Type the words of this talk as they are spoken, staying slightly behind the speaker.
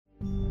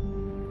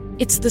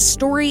It's the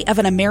story of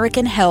an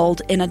American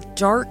held in a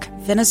dark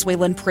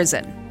Venezuelan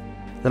prison.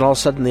 Then all of a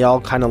sudden they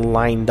all kind of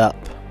lined up.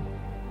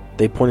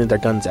 They pointed their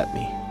guns at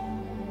me.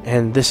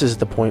 And this is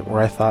the point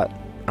where I thought,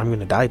 I'm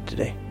going to die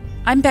today.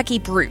 I'm Becky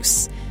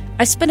Bruce.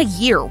 I spent a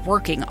year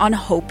working on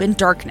Hope in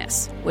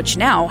Darkness, which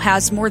now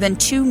has more than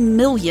 2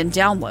 million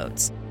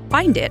downloads.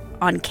 Find it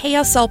on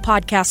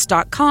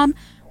kslpodcast.com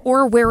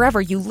or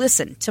wherever you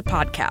listen to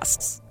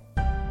podcasts.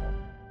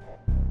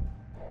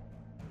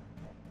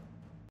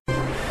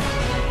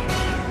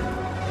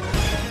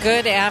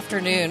 Good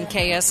afternoon.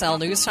 KSL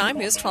News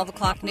Time is 12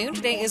 o'clock noon.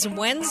 Today is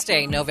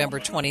Wednesday, November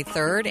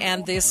 23rd,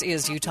 and this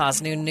is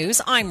Utah's Noon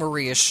News. I'm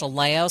Maria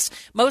Chaleos.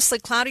 Mostly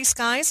cloudy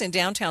skies in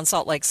downtown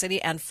Salt Lake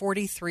City and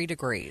 43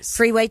 degrees.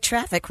 Freeway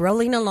traffic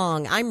rolling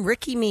along. I'm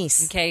Ricky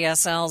Meese.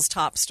 KSL's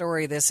top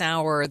story this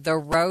hour. The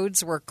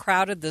roads were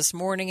crowded this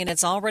morning, and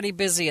it's already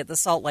busy at the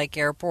Salt Lake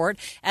Airport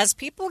as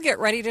people get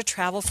ready to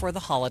travel for the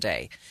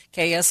holiday.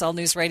 KSL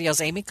News Radio's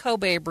Amy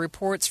Kobabe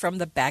reports from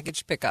the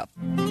baggage pickup.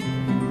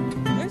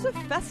 There's a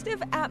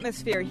festive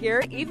atmosphere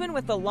here, even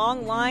with the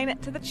long line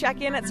to the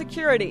check-in at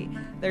security.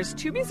 There's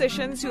 2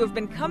 musicians who have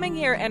been coming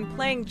here and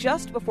playing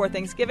just before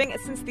Thanksgiving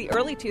since the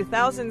early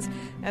 2000s,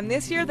 and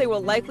this year they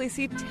will likely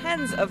see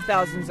tens of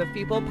thousands of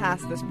people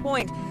past this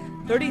point.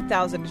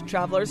 30,000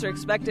 travelers are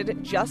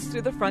expected just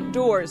through the front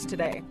doors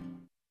today.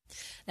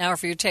 Now,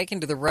 if you're taking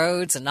to the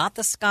roads and not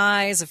the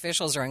skies,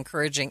 officials are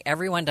encouraging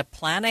everyone to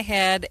plan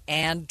ahead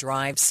and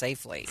drive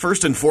safely.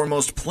 First and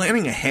foremost,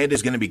 planning ahead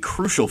is going to be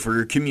crucial for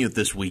your commute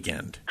this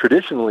weekend.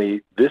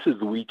 Traditionally, this is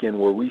the weekend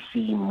where we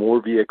see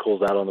more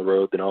vehicles out on the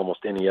road than almost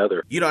any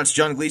other. UDOT's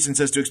John Gleason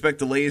says to expect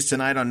delays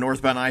tonight on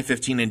northbound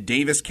I-15 in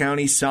Davis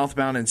County,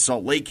 southbound in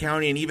Salt Lake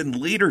County, and even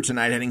later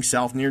tonight heading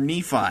south near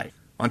Nephi.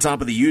 On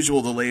top of the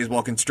usual delays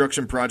while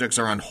construction projects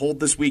are on hold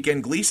this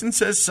weekend, Gleason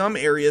says some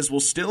areas will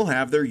still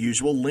have their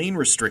usual lane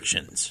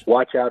restrictions.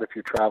 Watch out if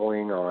you're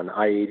traveling on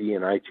I-80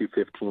 and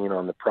I-215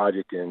 on the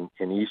project in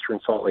eastern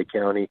Salt Lake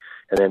County,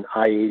 and then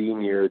I-80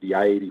 near the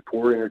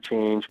I-84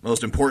 interchange.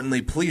 Most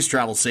importantly, please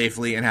travel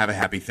safely and have a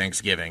happy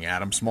Thanksgiving.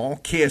 Adam Small,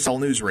 KSL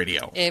News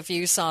Radio. If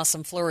you saw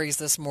some flurries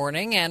this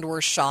morning and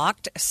were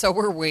shocked, so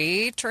were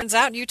we. Turns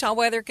out Utah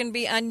weather can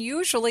be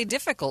unusually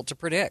difficult to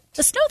predict.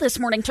 The snow this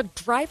morning took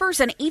drivers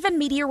and even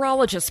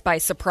meteorologists by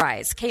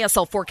surprise.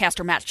 KSL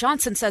forecaster Matt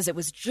Johnson says it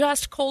was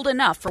just cold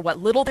enough for what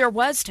little there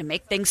was to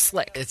make things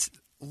slick. It's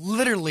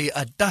literally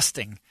a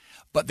dusting,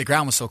 but the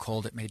ground was so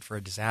cold it made for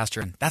a disaster,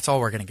 and that's all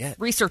we're going to get.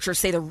 Researchers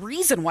say the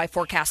reason why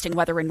forecasting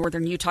weather in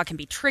northern Utah can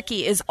be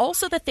tricky is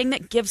also the thing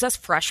that gives us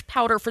fresh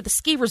powder for the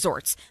ski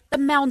resorts, the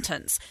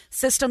mountains.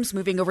 Systems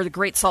moving over the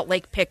Great Salt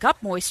Lake pick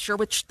up moisture,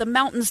 which the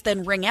mountains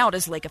then wring out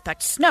as lake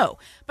effect snow.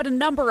 But a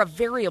number of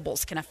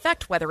variables can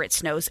affect whether it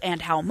snows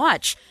and how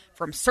much,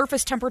 from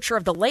surface temperature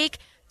of the lake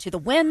to the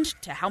wind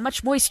to how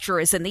much moisture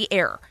is in the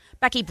air.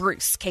 Becky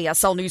Bruce,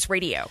 KSL News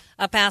Radio.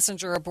 A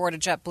passenger aboard a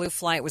JetBlue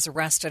flight was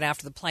arrested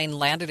after the plane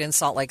landed in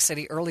Salt Lake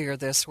City earlier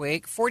this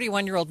week.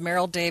 41-year-old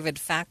Merrill David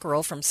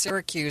Fackrell from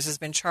Syracuse has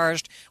been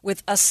charged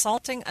with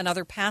assaulting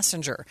another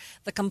passenger.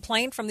 The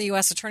complaint from the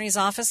U.S. Attorney's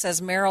Office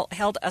says Merrill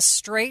held a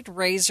straight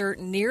razor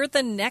near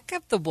the neck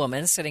of the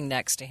woman sitting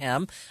next to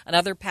him.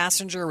 Another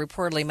passenger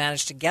reportedly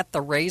managed to get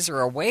the razor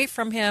away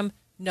from him.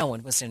 No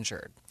one was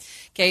injured.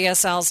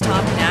 KSL's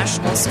top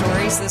national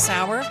stories this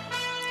hour.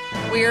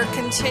 We are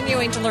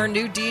continuing to learn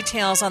new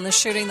details on the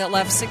shooting that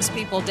left 6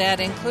 people dead,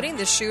 including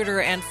the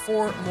shooter, and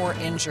 4 more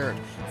injured.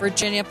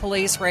 Virginia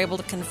police were able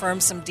to confirm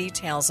some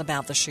details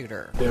about the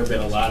shooter. There have been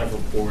a lot of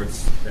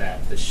reports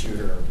that the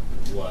shooter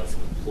was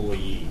an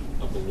employee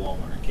of the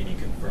Walmart. Can you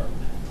confirm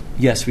that?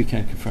 Yes, we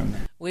can confirm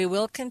that. We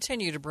will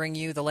continue to bring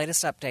you the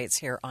latest updates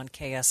here on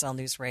KSL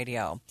News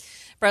Radio.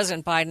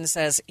 President Biden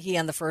says he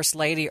and the First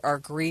Lady are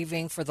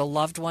grieving for the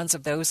loved ones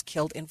of those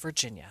killed in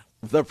Virginia.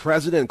 The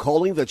president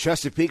calling the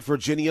Chesapeake,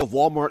 Virginia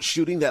Walmart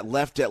shooting that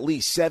left at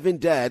least 7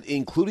 dead,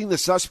 including the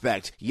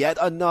suspect, yet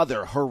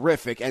another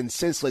horrific and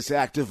senseless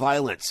act of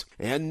violence,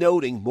 and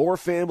noting more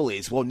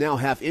families will now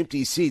have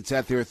empty seats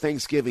at their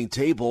Thanksgiving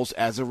tables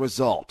as a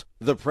result.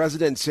 The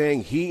president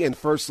saying he and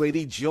First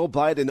Lady Jill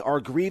Biden are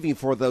grieving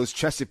for those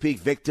Chesapeake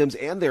victims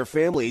and their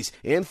families,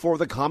 and for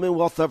the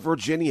Commonwealth of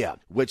Virginia,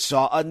 which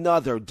saw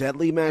another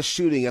deadly mass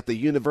shooting at the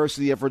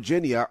University of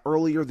Virginia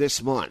earlier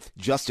this month.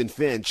 Justin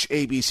Finch,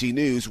 ABC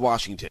News,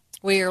 Washington.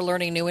 We are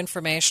learning new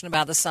information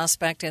about the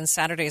suspect in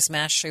Saturday's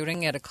mass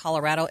shooting at a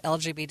Colorado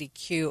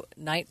LGBTQ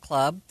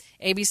nightclub.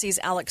 ABC's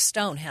Alex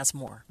Stone has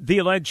more. The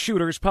alleged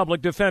shooter's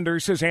public defender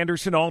says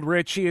Anderson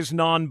Aldrich is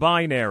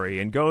non-binary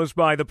and goes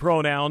by the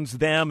pronouns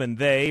them and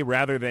they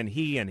rather than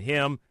he and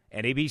him.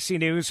 And ABC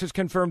News has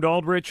confirmed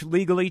Aldrich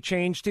legally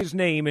changed his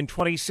name in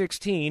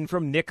 2016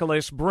 from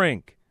Nicholas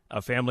Brink.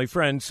 A family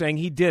friend saying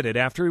he did it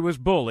after he was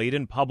bullied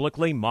and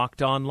publicly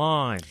mocked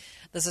online.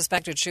 The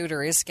suspected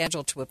shooter is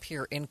scheduled to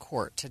appear in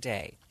court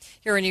today.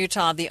 Here in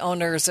Utah, the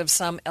owners of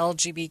some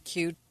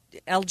LGBTQ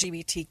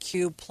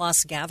LGBTQ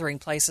plus gathering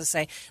places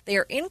say they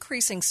are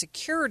increasing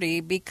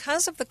security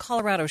because of the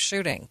Colorado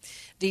shooting.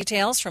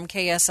 Details from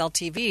KSL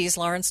TV's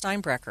Lauren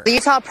Steinbrecher. The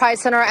Utah Pride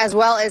Center, as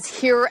well as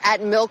here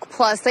at Milk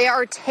Plus, they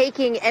are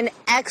taking an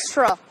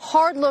extra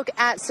hard look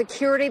at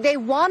security. They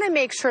want to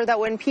make sure that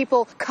when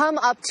people come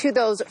up to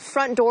those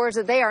front doors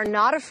that they are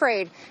not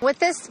afraid. With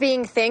this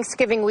being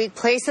Thanksgiving week,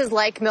 places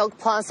like Milk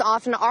Plus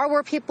often are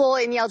where people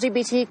in the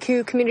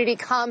LGBTQ community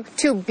come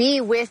to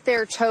be with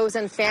their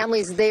chosen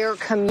families, their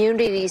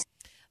communities.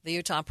 The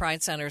Utah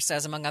Pride Center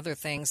says, among other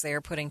things, they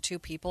are putting 2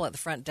 people at the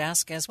front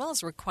desk as well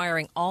as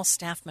requiring all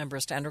staff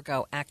members to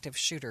undergo active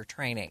shooter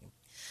training.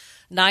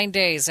 9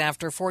 days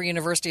after 4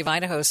 University of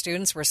Idaho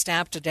students were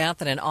stabbed to death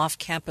in an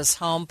off-campus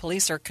home,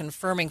 police are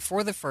confirming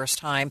for the first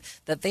time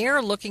that they are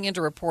looking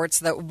into reports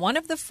that one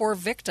of the 4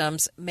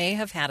 victims may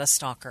have had a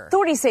stalker.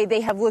 Authorities say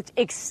they have looked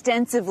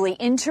extensively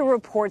into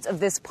reports of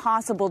this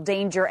possible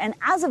danger, and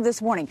as of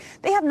this morning,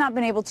 they have not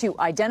been able to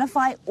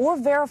identify or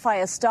verify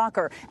a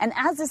stalker. And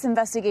as this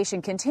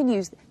investigation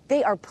continues,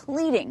 they are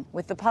pleading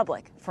with the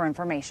public for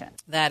information.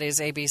 That is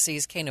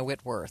ABC's Kana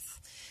Whitworth.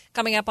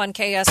 Coming up on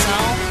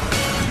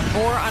KSL,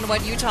 more on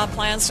what Utah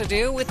plans to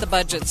do with the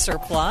budget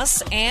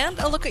surplus and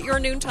a look at your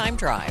noontime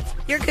drive.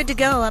 You're good to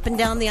go up and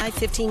down the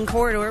I-15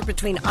 corridor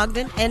between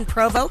Ogden and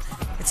Provo.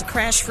 It's a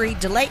crash-free,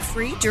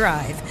 delay-free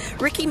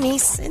drive. Ricky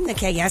Meese in the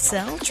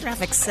KSL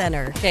Traffic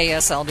Center.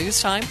 KSL News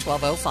Time,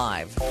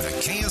 12:05.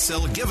 The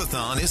KSL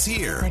Giveathon is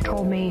here. They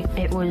told me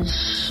it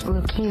was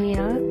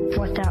leukemia,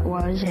 what that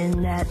was,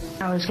 and that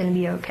I was going to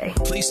be okay.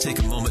 Please take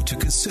a moment to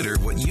consider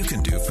what you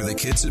can do for the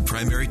kids at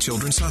Primary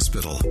Children's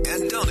Hospital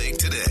and donate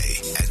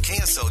today at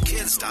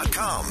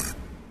KSLKids.com.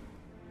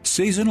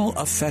 Seasonal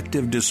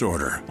affective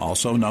disorder,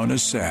 also known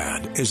as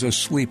SAD, is a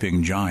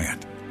sleeping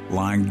giant,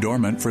 lying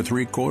dormant for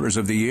 3/4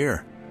 of the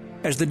year.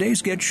 As the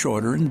days get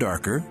shorter and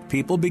darker,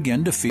 people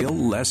begin to feel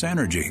less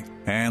energy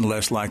and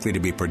less likely to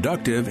be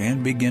productive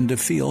and begin to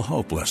feel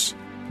hopeless.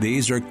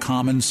 These are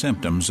common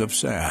symptoms of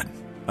SAD,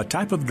 a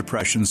type of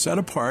depression set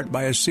apart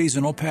by a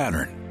seasonal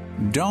pattern.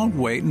 Don't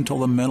wait until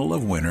the middle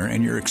of winter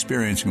and you're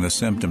experiencing the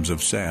symptoms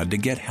of SAD to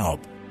get help.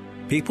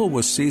 People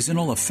with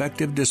seasonal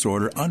affective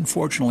disorder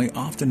unfortunately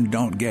often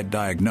don't get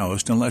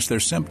diagnosed unless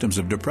their symptoms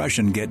of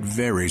depression get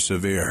very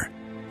severe.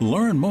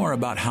 Learn more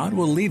about how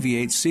to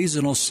alleviate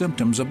seasonal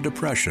symptoms of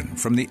depression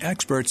from the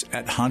experts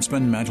at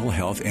Huntsman Mental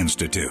Health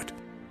Institute.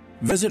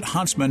 Visit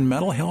Huntsman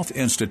Mental Health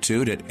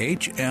Institute at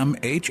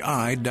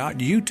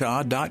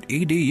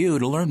hmhi.utah.edu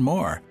to learn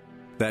more.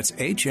 That's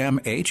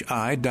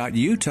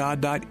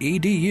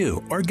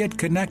hmhi.utah.edu, or get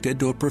connected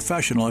to a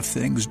professional if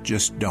things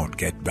just don't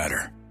get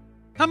better.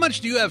 How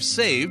much do you have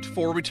saved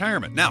for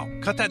retirement? Now,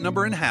 cut that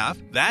number in half.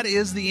 That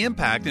is the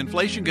impact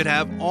inflation could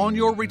have on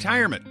your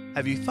retirement.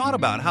 Have you thought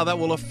about how that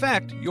will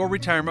affect your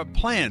retirement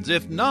plans?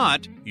 If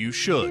not, you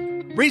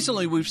should.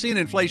 Recently, we've seen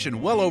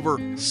inflation well over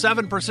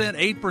 7%,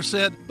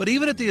 8%, but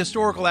even at the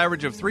historical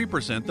average of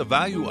 3%, the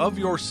value of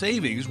your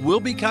savings will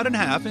be cut in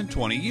half in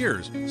 20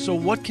 years. So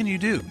what can you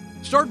do?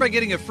 Start by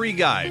getting a free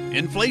guide,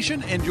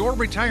 Inflation and Your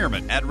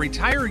Retirement, at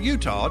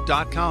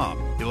retireutah.com.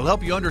 It will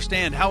help you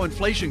understand how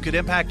inflation could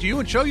impact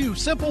you and show you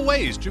simple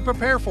ways to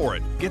prepare for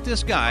it. Get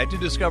this guide to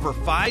discover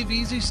 5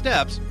 easy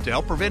steps to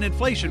help prevent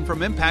inflation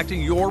from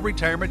impacting your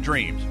retirement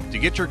dreams. To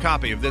get your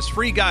copy of this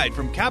free guide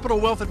from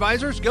Capital Wealth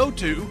Advisors, go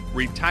to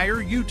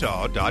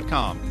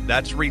retireutah.com.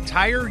 That's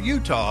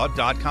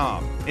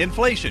retireutah.com.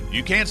 Inflation,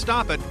 you can't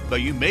stop it,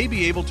 but you may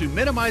be able to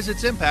minimize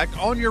its impact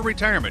on your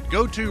retirement.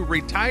 Go to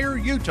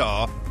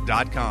retireutah.com.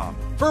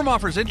 Firm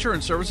offers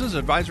insurance services.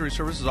 Advisory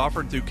services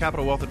offered through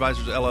Capital Wealth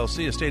Advisors,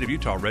 LLC, a state of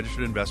Utah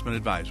registered investment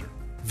advisor.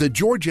 The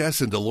George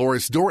S. and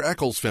Dolores Dorr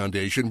Eccles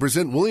Foundation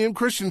present William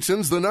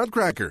Christensen's The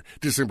Nutcracker,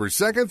 December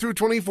 2nd through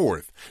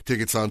 24th.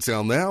 Tickets on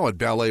sale now at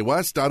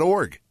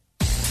balletwest.org.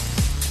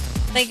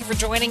 Thank you for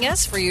joining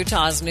us for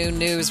Utah's Noon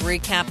News,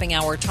 recapping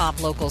our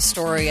top local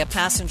story. A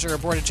passenger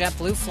aboard a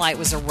JetBlue flight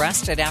was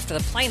arrested after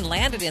the plane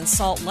landed in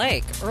Salt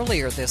Lake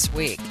earlier this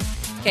week.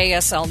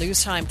 KSL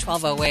News Time,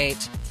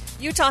 12:08.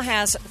 Utah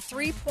has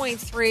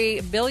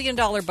 $3.3 billion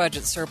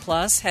budget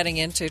surplus heading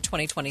into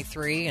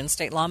 2023, and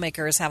state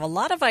lawmakers have a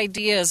lot of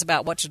ideas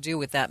about what to do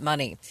with that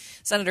money.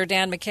 Senator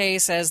Dan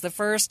McKay says the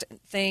first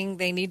thing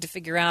they need to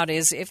figure out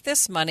is if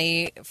this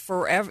money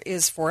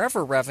is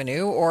forever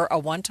revenue or a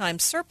one-time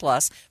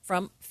surplus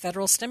from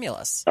federal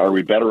stimulus. Are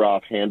we better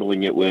off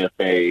handling it with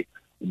a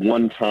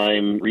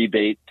one-time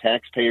rebate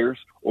taxpayers,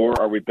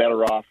 or are we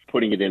better off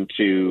putting it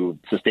into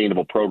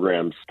sustainable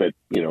programs that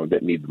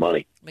need the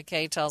money?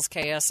 McKay tells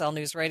KSL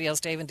News Radio's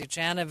David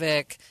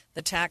Dujanovic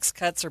the tax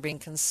cuts are being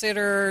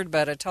considered,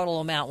 but a total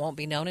amount won't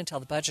be known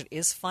until the budget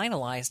is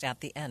finalized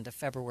at the end of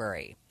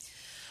February.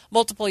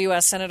 Multiple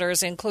U.S.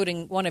 senators,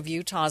 including one of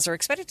Utah's, are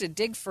expected to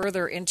dig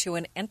further into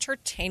an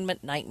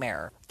entertainment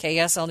nightmare.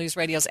 KSL News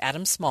Radio's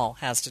Adam Small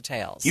has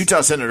details.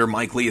 Utah Senator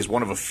Mike Lee is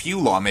one of a few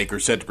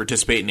lawmakers set to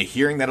participate in a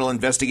hearing that'll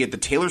investigate the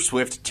Taylor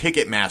Swift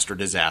Ticketmaster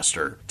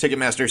disaster.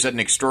 Ticketmaster said an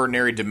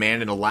extraordinary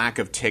demand and a lack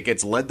of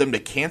tickets led them to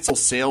cancel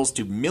sales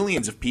to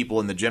millions of people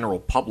in the general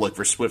public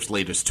for Swift's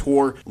latest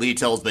tour. Lee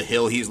tells The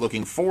Hill he's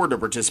looking forward to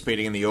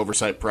participating in the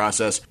oversight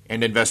process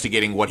and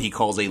investigating what he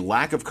calls a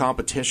lack of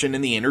competition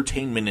in the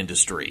entertainment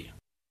industry.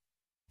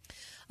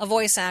 A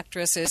voice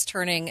actress is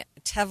turning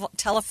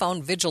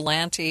telephone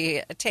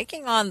vigilante,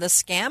 taking on the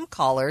scam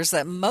callers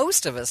that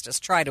most of us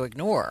just try to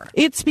ignore.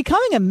 It's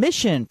becoming a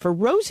mission for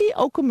Rosie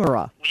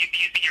Okamura. Will you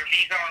use your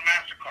Visa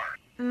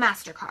or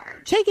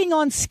MasterCard? Taking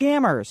on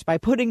scammers by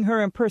putting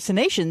her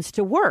impersonations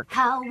to work.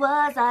 How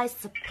was I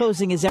supposed?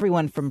 Posing as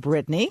everyone from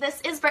Britney. This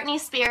is Britney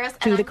Spears.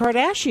 To the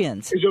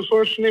Kardashians. Is your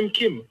first name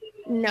Kim?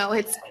 No,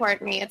 it's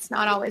Courtney. It's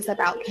not always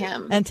about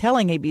Kim. And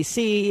telling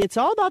ABC it's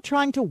all about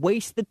trying to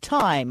waste the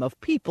time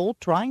of people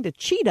trying to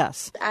cheat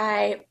us.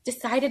 I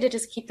decided to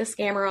just keep the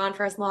scammer on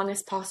for as long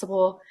as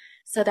possible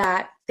so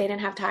that they didn't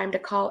have time to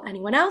call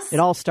anyone else. It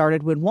all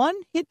started when one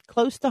hit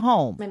close to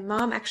home. My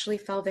mom actually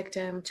fell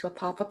victim to a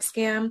pop-up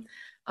scam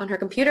on her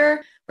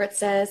computer where it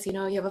says, you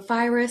have a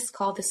virus,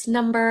 call this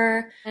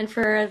number. And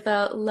for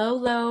the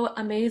low,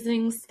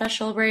 amazing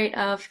special rate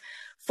of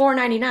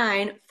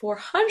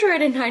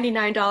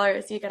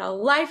 $499, you get a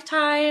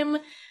lifetime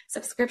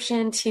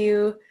subscription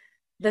to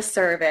the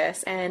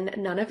service, and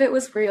none of it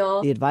was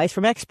real. The advice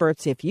from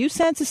experts: if you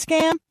sense a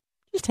scam,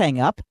 just hang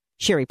up.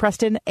 Sherry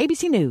Preston,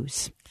 ABC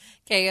News.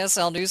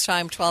 KSL News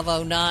Time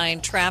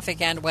 12:09.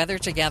 Traffic and weather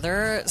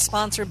together,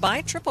 sponsored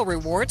by Triple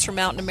Rewards from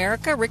Mountain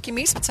America. Ricky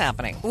Meese, what's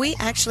happening? We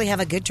actually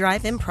have a good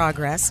drive in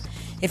progress.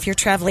 If you're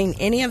traveling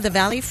any of the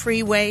Valley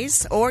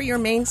freeways or your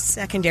main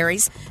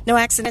secondaries, no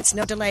accidents,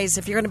 no delays.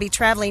 If you're going to be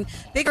traveling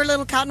Big or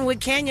Little Cottonwood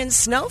Canyon,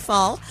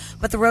 snowfall,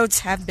 but the roads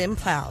have been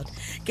plowed.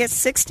 Get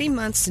 60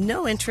 months,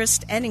 no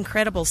interest, and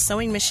incredible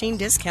sewing machine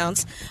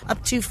discounts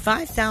up to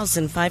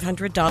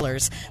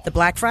 $5,500. The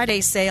Black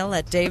Friday sale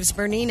at Dave's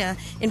Bernina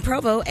in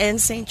Provo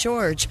and St.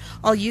 George.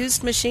 All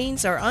used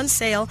machines are on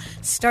sale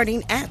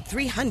starting at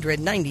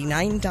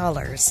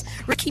 $399.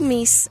 Ricky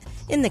Meese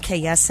in the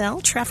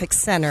KSL Traffic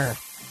Center.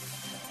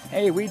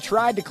 Hey, we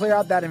tried to clear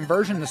out that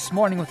inversion this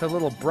morning with a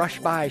little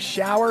brush-by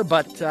shower,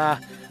 but I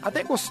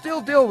think we'll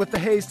still deal with the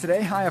haze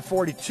today, high of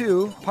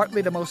 42,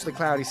 partly to mostly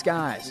cloudy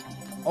skies.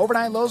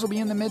 Overnight lows will be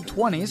in the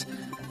mid-20s.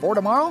 For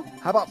tomorrow,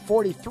 how about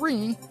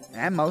 43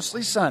 and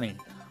mostly sunny?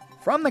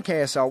 From the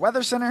KSL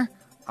Weather Center,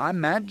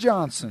 I'm Matt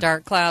Johnson.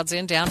 Dark clouds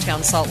in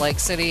downtown Salt Lake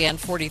City and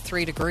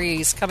 43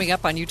 degrees. Coming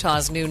up on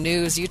Utah's New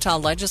News, Utah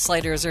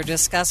legislators are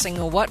discussing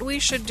what we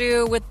should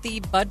do with the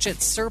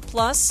budget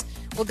surplus.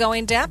 We'll go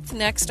in depth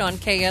next on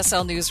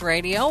KSL News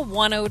Radio,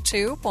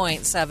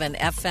 102.7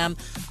 FM,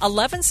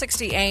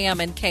 1160 AM,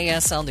 and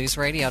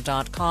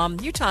KSLNewsRadio.com,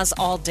 Utah's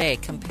all-day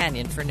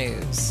companion for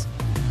news.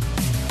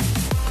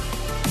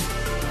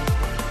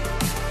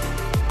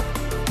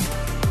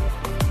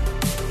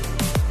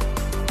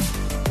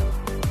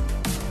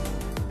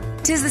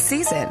 'Tis the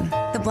season.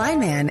 The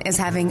Blind Man is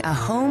having a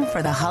Home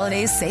for the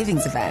Holidays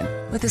savings event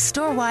with a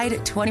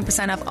store-wide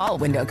 20% off all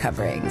window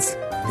coverings.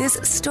 This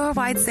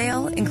store-wide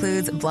sale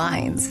includes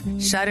blinds,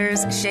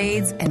 shutters,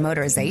 shades, and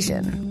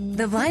motorization.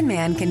 The Blind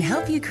Man can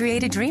help you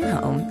create a dream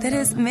home that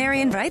is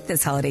merry and bright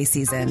this holiday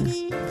season.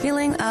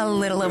 Feeling a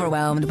little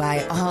overwhelmed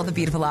by all the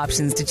beautiful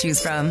options to choose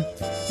from?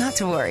 Not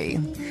to worry.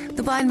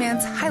 The Blind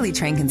Man's highly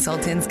trained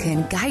consultants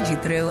can guide you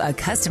through a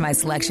customized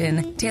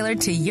selection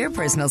tailored to your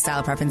personal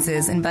style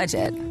preferences and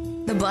budget.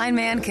 The Blind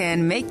Man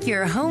can make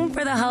your Home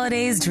for the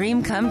Holidays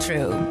dream come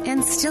true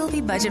and still be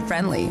budget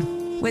friendly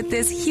with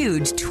this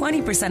huge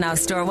 20% off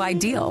store-wide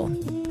deal.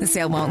 The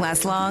sale won't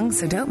last long,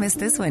 so don't miss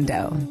this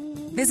window.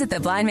 Visit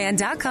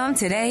theblindman.com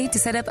today to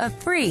set up a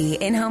free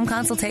in-home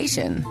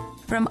consultation.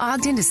 From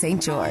Ogden to St.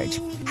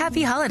 George,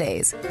 happy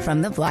holidays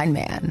from The Blind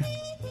Man.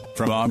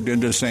 From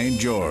Ogden to St.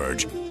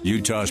 George,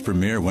 Utah's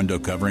premier window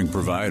covering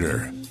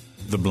provider,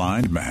 The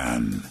Blind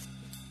Man.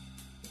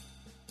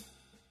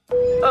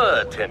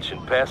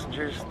 Attention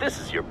passengers, this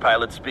is your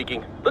pilot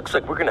speaking. Looks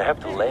like we're going to have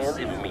to land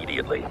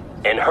immediately.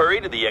 And hurry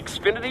to the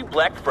Xfinity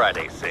Black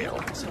Friday sale.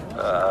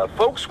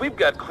 Folks, we've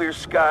got clear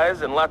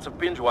skies and lots of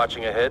binge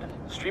watching ahead.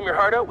 Stream your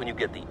heart out when you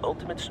get the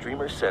ultimate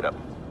streamer setup.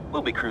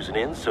 We'll be cruising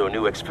in so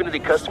new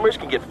Xfinity customers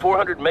can get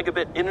 400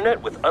 megabit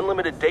internet with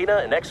unlimited data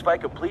and Xfi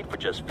Complete for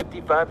just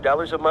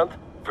 $55 a month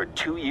for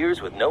 2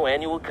 years with no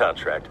annual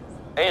contract.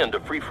 And a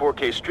free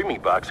 4K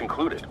streaming box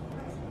included.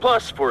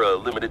 Plus, for a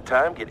limited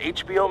time, get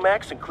HBO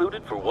Max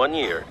included for 1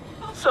 year.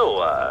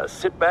 So,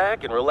 sit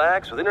back and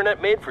relax with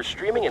internet made for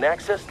streaming and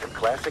access to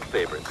classic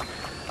favorites.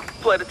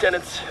 Flight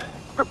attendants,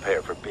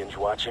 prepare for binge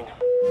watching.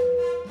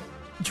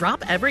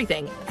 Drop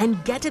everything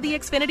and get to the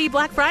Xfinity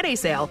Black Friday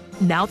sale,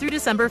 now through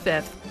December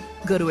 5th.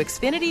 Go to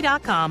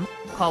Xfinity.com,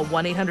 call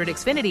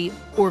 1-800-XFINITY,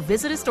 or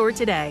visit a store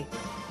today.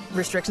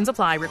 Restrictions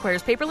apply.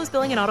 Requires paperless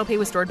billing and auto-pay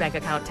with stored bank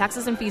account.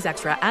 Taxes and fees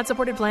extra.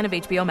 Ad-supported plan of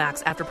HBO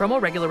Max. After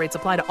promo, regular rates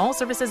apply to all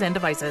services and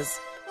devices.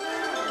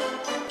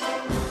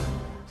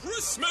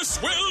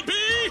 Christmas will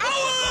be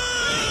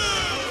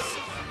ours!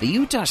 The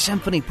Utah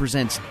Symphony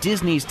presents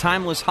Disney's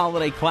timeless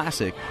holiday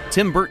classic,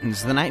 Tim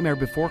Burton's The Nightmare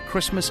Before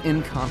Christmas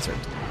in concert.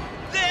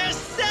 They're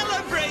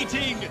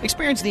celebrating!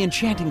 Experience the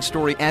enchanting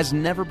story as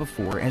never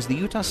before as the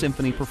Utah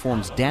Symphony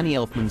performs Danny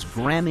Elfman's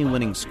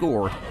Grammy-winning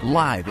score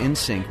live in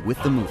sync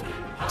with the movie.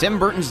 Tim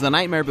Burton's The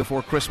Nightmare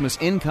Before Christmas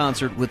in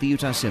concert with the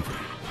Utah Symphony,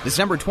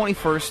 December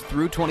 21st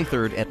through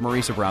 23rd at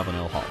Marisa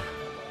Bravenel Hall.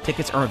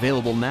 Tickets are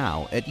available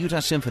now at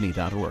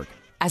utahsymphony.org.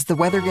 As the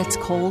weather gets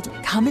cold,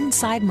 come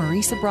inside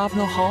Marisa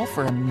Bravenel Hall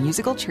for a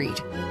musical treat.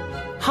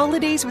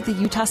 Holidays with the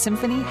Utah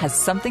Symphony has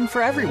something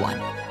for everyone.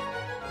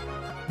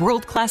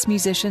 World-class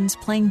musicians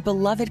playing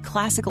beloved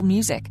classical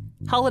music,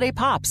 holiday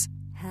pops,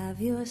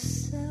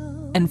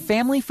 and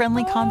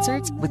family-friendly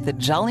concerts with the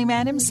Jolly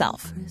Man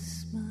himself.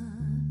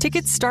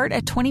 Tickets start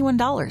at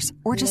 $21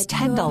 or just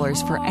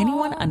 $10 for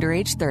anyone under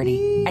age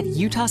 30 at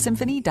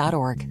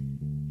utahsymphony.org.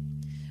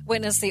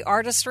 Witness the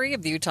artistry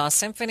of the Utah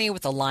Symphony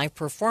with a live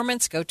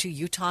performance. Go to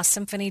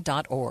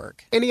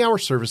utahsymphony.org. Any Hour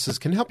Services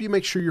can help you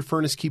make sure your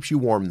furnace keeps you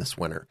warm this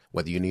winter.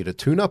 Whether you need a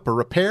tune-up, a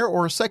repair,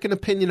 or a second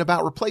opinion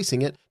about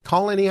replacing it,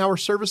 call Any Hour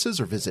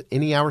Services or visit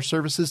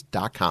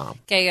anyhourservices.com.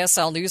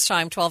 KSL News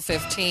Time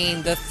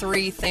 12:15. The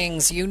three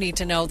things you need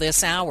to know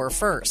this hour.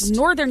 First,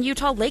 Northern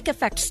Utah lake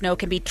effect snow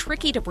can be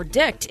tricky to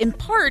predict, in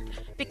part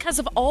because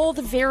of all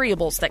the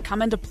variables that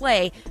come into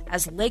play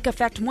as lake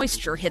effect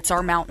moisture hits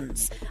our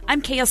mountains.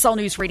 I'm KSL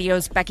News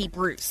Radio's Becky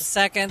Bruce.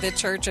 Second, the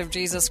Church of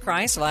Jesus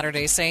Christ of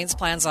Latter-day Saints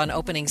plans on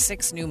opening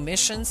 6 new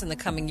missions in the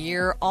coming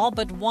year. All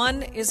but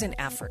one is in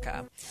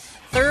Africa.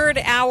 Third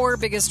hour,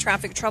 biggest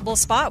traffic trouble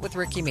spot with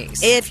Ricky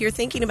Meese. If you're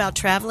thinking about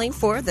traveling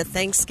for the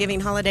Thanksgiving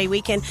holiday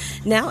weekend,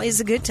 now is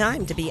a good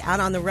time to be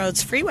out on the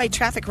roads. Freeway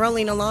traffic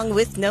rolling along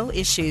with no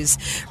issues.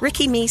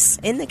 Ricky Meese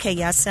in the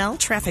KSL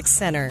Traffic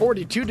Center.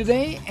 42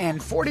 today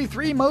and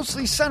 43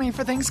 mostly sunny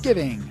for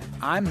Thanksgiving.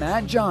 I'm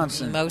Matt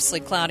Johnson. Mostly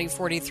cloudy,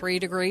 43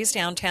 degrees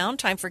downtown.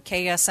 Time for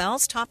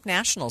KSL's top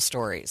national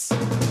stories.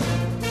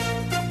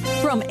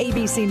 From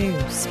ABC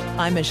News,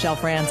 I'm Michelle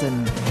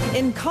Franzen.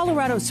 In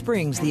Colorado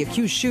Springs, the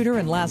accused shooter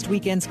in last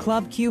weekend's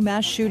Club Q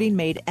mass shooting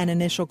made an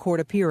initial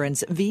court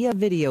appearance via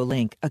video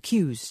link,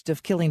 accused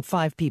of killing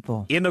 5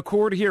 people. In the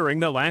court hearing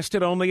that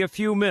lasted only a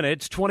few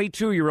minutes,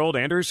 22-year-old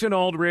Anderson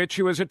Aldrich,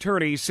 who his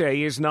attorneys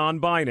say is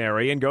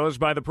non-binary and goes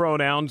by the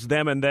pronouns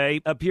them and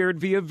they, appeared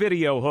via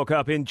video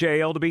hookup in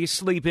jail to be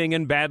sleeping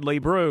and badly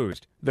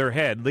bruised. Their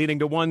head leaning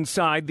to one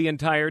side the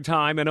entire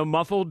time. In a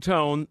muffled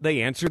tone,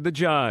 they answered the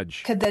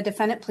judge. Could the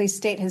defendant please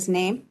state his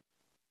name?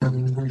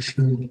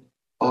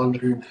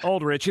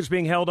 Aldrich is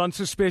being held on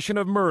suspicion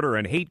of murder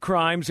and hate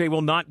crimes. They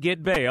will not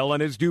get bail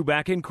and is due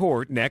back in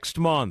court next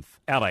month.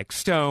 Alex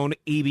Stone,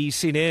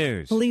 ABC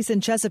News. Police in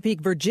Chesapeake,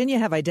 Virginia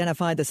have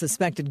identified the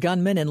suspected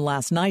gunman in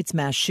last night's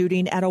mass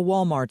shooting at a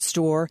Walmart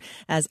store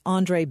as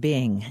Andre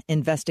Bing.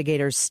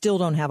 Investigators still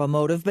don't have a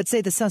motive, but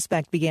say the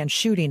suspect began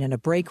shooting in a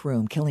break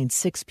room, killing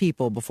 6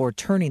 people before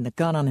turning the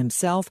gun on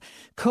himself.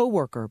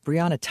 Co-worker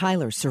Breonna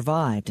Tyler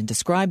survived and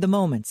described the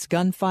moments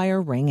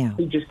gunfire rang out.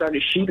 He just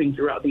started shooting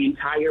throughout the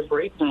entire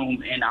break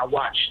room, and I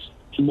watched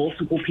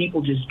multiple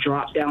people just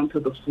drop down to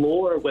the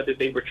floor, whether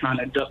they were trying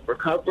to duck for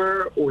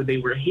cover or they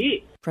were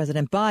hit.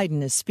 President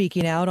Biden is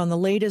speaking out on the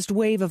latest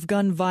wave of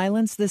gun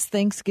violence this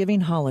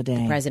Thanksgiving holiday.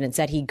 The president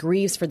said he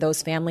grieves for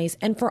those families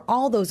and for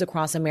all those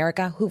across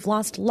America who've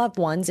lost loved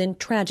ones in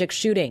tragic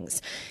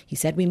shootings. He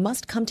said we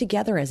must come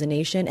together as a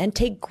nation and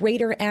take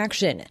greater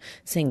action,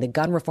 saying the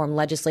gun reform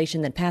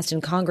legislation that passed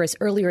in Congress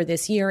earlier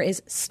this year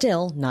is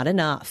still not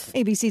enough.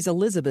 ABC's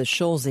Elizabeth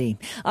Schulze.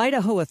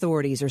 Idaho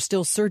authorities are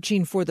still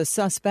searching for the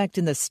suspect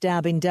in the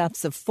stabbing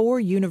deaths of 4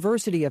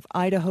 University of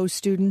Idaho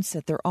students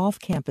at their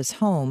off-campus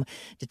home.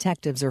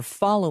 Detectives are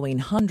following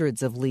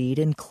hundreds of leads,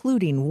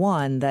 including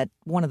one that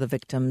one of the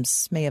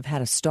victims may have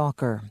had a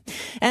stalker.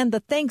 And the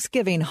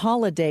Thanksgiving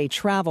holiday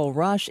travel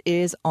rush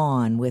is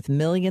on, with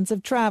millions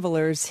of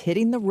travelers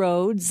hitting the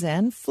roads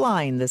and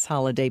flying this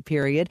holiday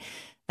period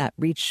that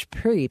reached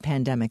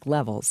pre-pandemic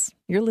levels.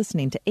 You're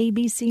listening to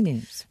ABC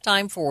News.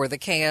 Time for the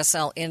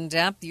KSL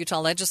In-Depth. The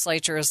Utah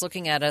legislature is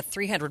looking at a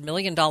 $300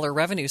 million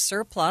revenue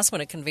surplus when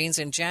it convenes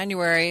in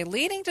January,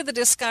 leading to the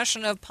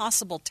discussion of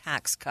possible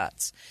tax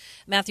cuts.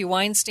 Matthew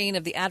Weinstein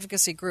of the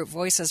advocacy group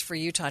Voices for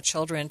Utah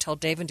Children told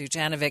David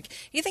Dujanovic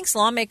he thinks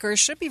lawmakers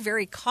should be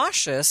very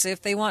cautious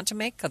if they want to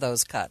make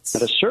those cuts.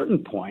 At a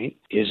certain point,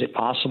 is it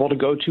possible to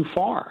go too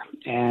far?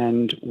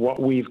 And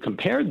what we've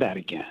compared that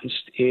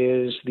against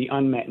is the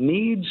unmet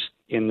needs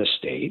in the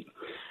state.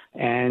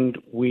 And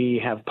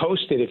we have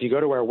posted, if you go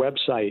to our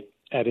website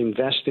at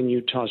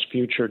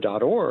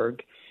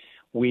investinutahsfuture.org,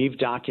 we've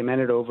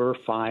documented over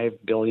 $5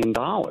 billion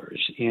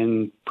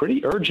in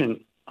pretty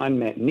urgent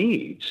unmet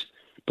needs,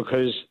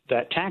 because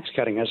that tax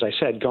cutting, as I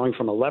said, going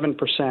from 11%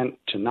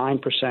 to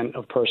 9%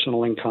 of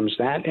personal incomes,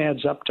 that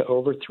adds up to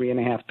over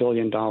 $3.5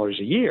 billion a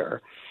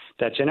year.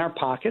 That's in our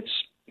pockets.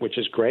 which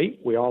is great.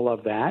 We all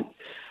love that.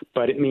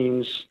 But it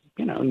means,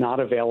 not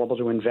available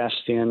to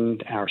invest in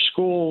our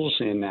schools,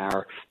 in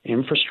our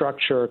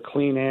infrastructure,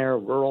 clean air,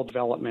 rural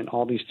development,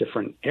 all these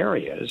different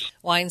areas.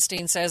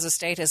 Weinstein says the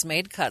state has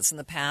made cuts in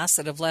the past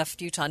that have left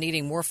Utah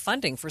needing more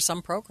funding for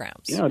some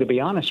programs. To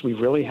be honest, we've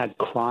really had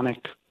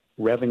chronic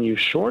revenue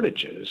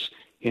shortages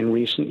in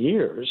recent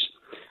years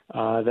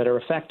that are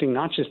affecting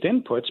not just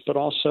inputs, but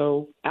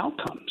also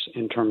outcomes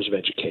in terms of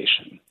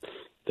education.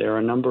 There are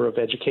a number of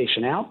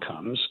education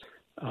outcomes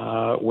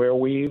where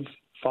we've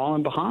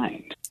fallen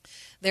behind.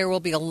 There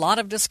will be a lot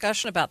of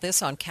discussion about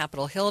this on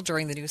Capitol Hill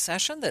during the new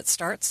session that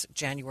starts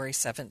January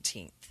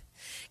 17th.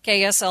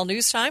 KSL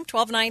News Time,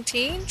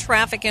 12:19.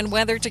 Traffic and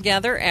weather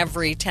together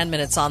every 10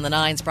 minutes on the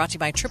 9s. Brought to you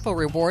by Triple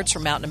Rewards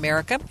from Mountain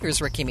America.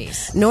 Here's Ricky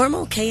Meese.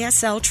 Normal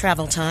KSL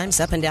travel times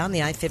up and down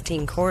the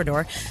I-15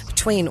 corridor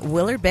between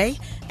Willard Bay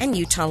and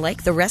Utah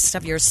Lake. The rest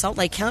of your Salt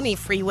Lake County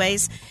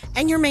freeways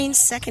and your main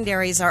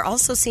secondaries are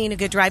also seeing a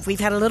good drive. We've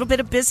had a little bit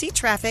of busy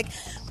traffic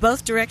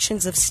both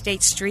directions of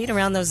State Street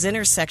around those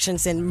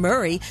intersections in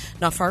Murray,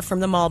 not far from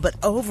the mall, but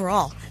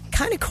overall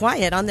kind of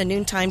quiet on the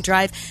noontime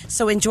drive.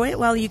 So enjoy it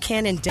while you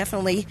can and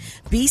definitely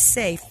be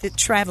safe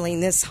traveling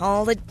this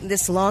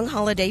long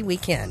holiday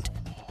weekend.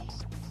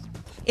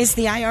 Is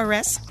the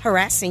IRS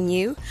harassing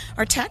you?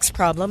 Are tax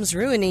problems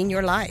ruining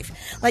your life?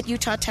 Let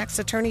Utah Tax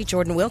Attorney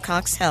Jordan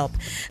Wilcox help.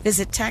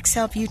 Visit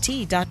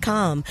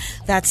taxhelput.com.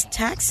 That's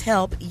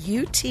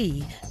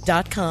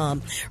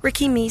taxhelput.com.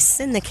 Ricky Meese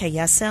in the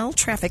KSL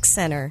Traffic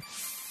Center.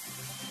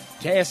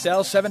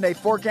 KSL 7-day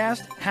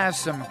forecast has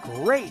some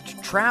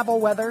great travel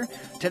weather.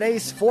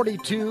 Today's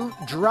 42,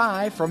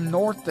 dry from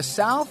north to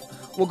south.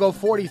 We'll go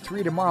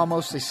 43 tomorrow,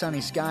 mostly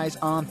sunny skies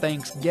on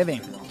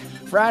Thanksgiving.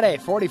 Friday,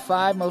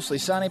 45, mostly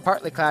sunny,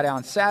 partly cloudy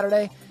on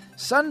Saturday.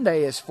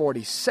 Sunday is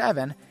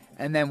 47,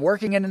 and then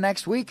working into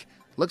next week,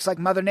 looks like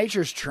Mother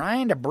Nature's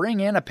trying to bring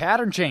in a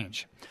pattern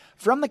change.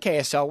 From the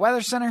KSL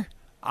Weather Center,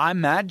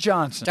 I'm Matt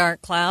Johnson.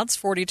 Dark clouds,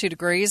 42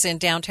 degrees in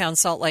downtown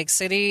Salt Lake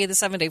City. The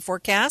 7-day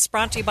forecast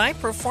brought to you by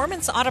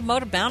Performance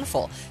Automotive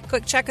Bountiful.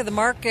 Quick check of the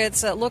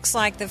markets. It looks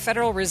like the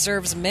Federal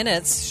Reserve's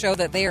minutes show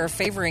that they are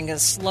favoring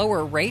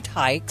slower rate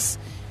hikes.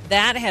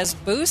 That has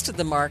boosted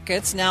the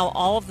markets. Now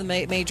all of the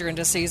major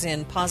indices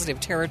in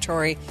positive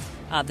territory.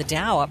 The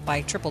Dow up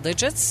by triple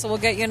digits. So we'll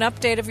get you an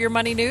update of your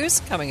money news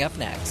coming up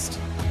next.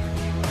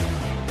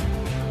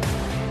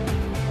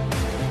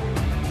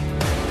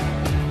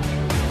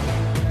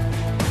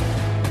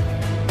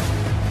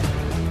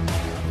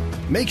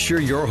 Make sure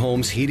your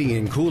home's heating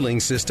and cooling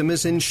system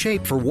is in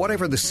shape for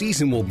whatever the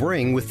season will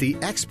bring with the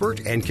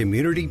expert and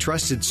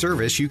community-trusted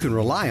service you can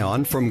rely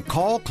on from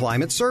Call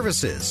Climate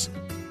Services.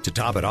 To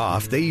top it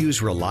off, they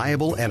use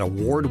reliable and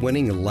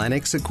award-winning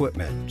Lennox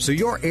equipment, so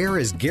your air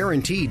is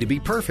guaranteed to be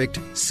perfect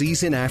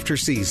season after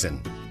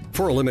season.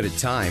 For a limited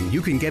time,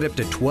 you can get up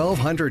to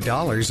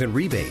 $1,200 in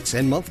rebates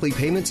and monthly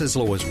payments as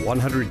low as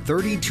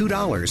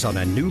 $132 on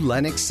a new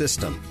Lennox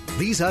system.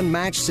 These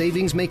unmatched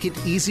savings make it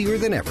easier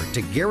than ever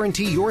to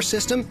guarantee your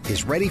system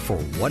is ready for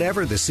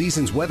whatever the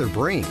season's weather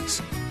brings.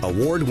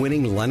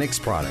 Award-winning Lennox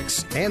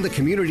products and the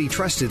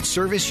community-trusted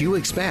service you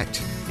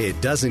expect.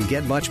 It doesn't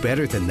get much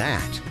better than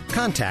that.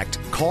 Contact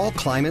Call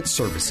Climate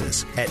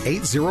Services at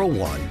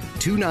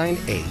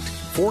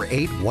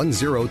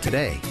 801-298-4810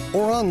 today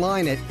or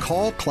online at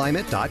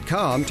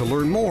callclimate.com to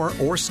learn more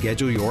or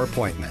schedule your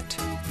appointment.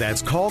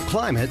 That's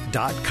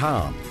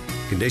callclimate.com.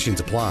 Conditions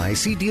apply.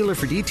 See dealer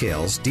for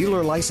details.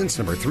 Dealer license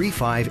number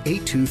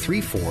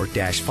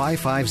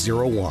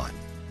 358234-5501.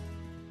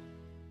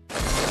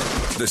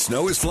 The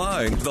snow is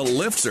flying, the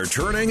lifts are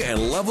turning,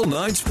 and Level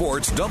 9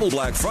 Sports Double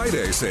Black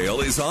Friday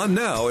sale is on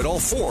now at all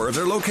 4 of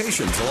their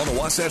locations along the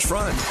Wasatch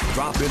Front.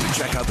 Drop in to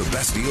check out the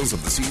best deals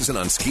of the season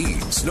on ski,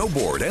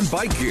 snowboard, and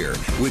bike gear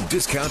with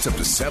discounts up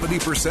to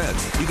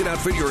 70%. You can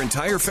outfit your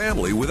entire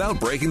family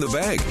without breaking the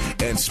bank.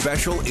 And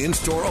special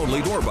in-store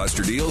only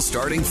doorbuster deals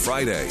starting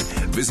Friday.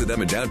 Visit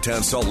them in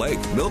downtown Salt Lake,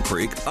 Mill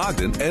Creek,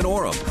 Ogden, and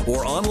Orem,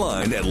 or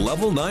online at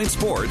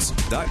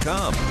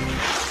level9sports.com.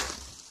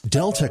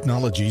 Dell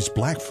Technologies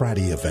Black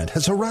Friday event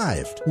has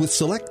arrived with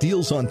select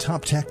deals on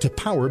top tech to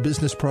power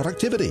business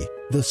productivity.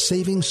 The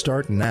savings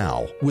start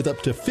now with up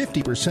to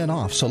 50%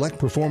 off select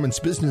performance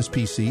business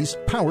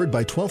PCs powered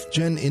by 12th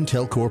Gen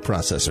Intel Core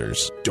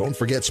processors. Don't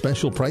forget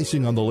special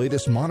pricing on the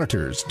latest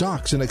monitors,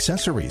 docks, and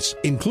accessories,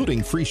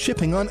 including free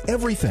shipping on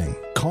everything.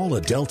 Call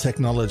a Dell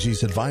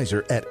Technologies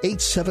advisor at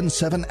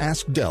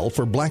 877-ASK-DELL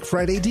for Black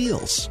Friday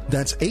deals.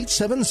 That's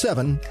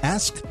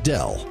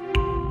 877-ASK-DELL.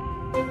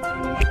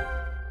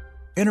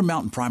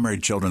 Intermountain Primary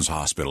Children's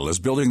Hospital is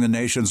building the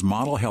nation's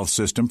model health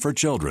system for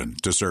children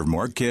to serve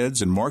more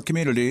kids and more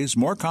communities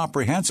more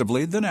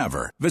comprehensively than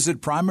ever.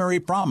 Visit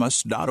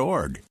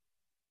primarypromise.org.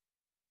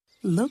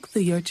 Look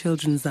through your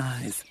children's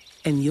eyes,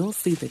 and you'll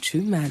see the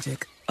true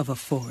magic of a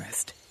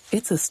forest.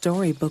 It's a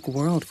storybook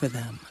world for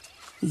them.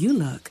 You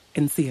look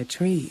and see a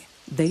tree.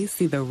 They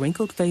see the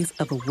wrinkled face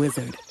of a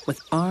wizard with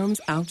arms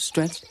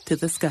outstretched to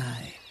the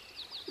sky.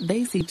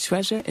 They see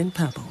treasure in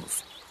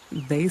pebbles.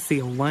 They see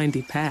a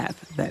windy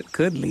path that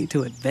could lead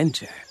to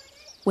adventure.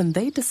 When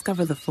they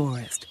discover the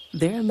forest,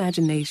 their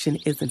imagination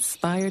is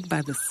inspired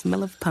by the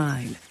smell of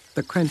pine,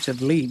 the crunch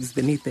of leaves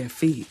beneath their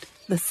feet,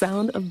 the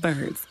sound of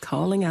birds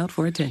calling out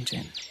for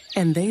attention.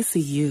 And they see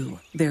you,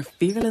 their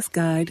fearless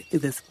guide through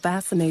this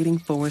fascinating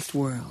forest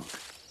world.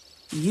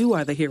 You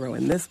are the hero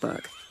in this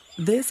book.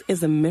 This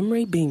is a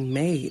memory being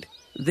made.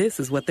 This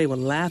is what they will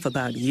laugh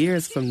about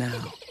years from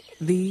now.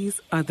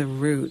 These are the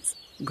roots,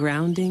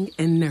 grounding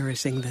and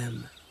nourishing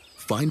them.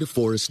 Find a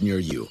forest near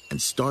you and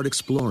start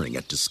exploring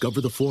at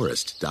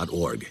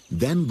discovertheforest.org.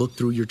 Then look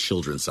through your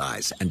children's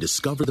eyes and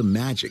discover the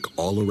magic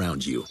all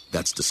around you.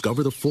 That's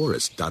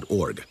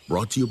discovertheforest.org.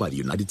 Brought to you by the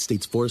United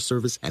States Forest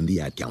Service and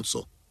the Ad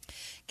Council.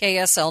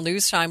 KSL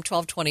News Time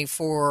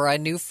 1224, a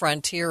new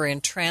frontier in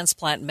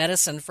transplant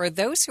medicine for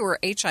those who are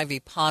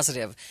HIV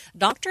positive.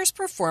 Doctors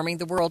performing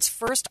the world's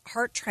first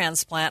heart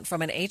transplant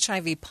from an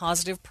HIV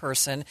positive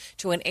person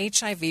to an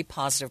HIV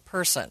positive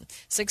person.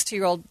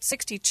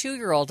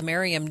 62-year-old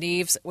Miriam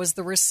Neves was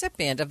the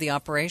recipient of the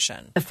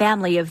operation. The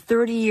family of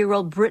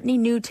 30-year-old Brittany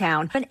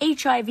Newtown, an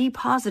HIV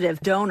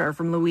positive donor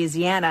from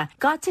Louisiana,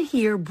 got to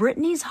hear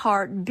Brittany's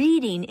heart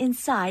beating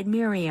inside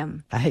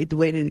Miriam. I hate the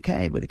way that it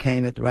came, but it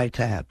came at the right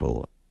time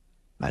for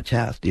my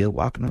child still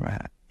walking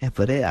around. And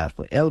for that, I'll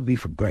forever be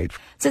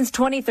grateful. Since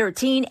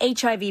 2013,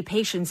 HIV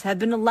patients have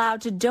been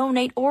allowed to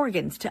donate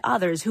organs to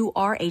others who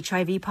are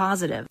HIV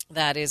positive.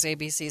 That is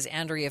ABC's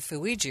Andrea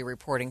Fuigi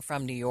reporting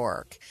from New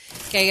York.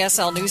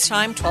 KSL News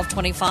Time,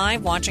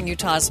 1225, watching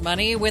Utah's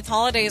money. With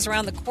holidays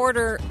around the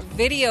corner,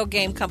 video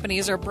game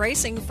companies are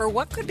bracing for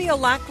what could be a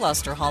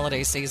lackluster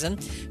holiday season.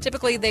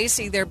 Typically, they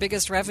see their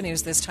biggest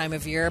revenues this time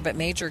of year, but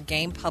major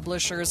game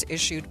publishers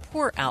issued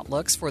poor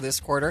outlooks for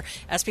this quarter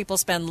as people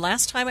spend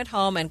less time at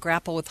home and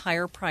grapple with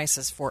higher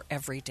prices for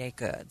everyday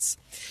goods.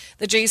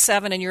 The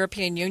G7 and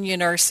European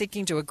Union are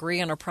seeking to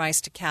agree on a price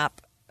cap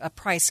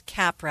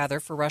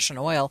for Russian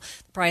oil.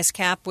 The price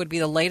cap would be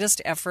the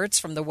latest efforts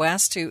from the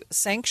West to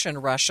sanction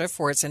Russia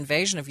for its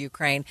invasion of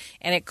Ukraine,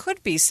 and it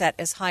could be set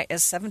as high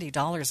as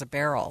 $70 a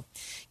barrel.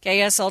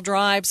 KSL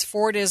Drives,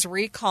 Ford is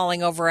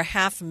recalling over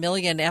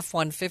 500,000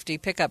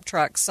 F-150 pickup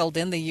trucks sold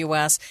in the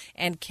U.S.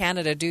 and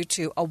Canada due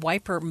to a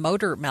wiper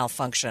motor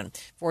malfunction.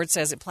 Ford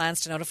says it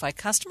plans to notify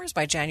customers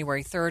by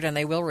January 3rd, and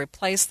they will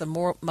replace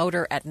the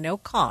motor at no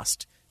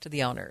cost to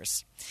the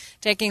owners.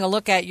 Taking a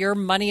look at your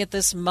money at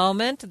this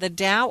moment, the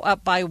Dow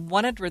up by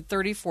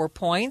 134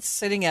 points,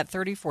 sitting at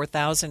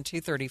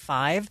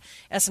 34,235.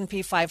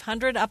 S&P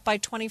 500 up by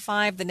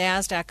 25. The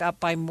NASDAQ up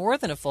by more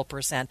than a full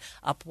percent,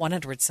 up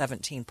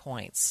 117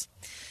 points.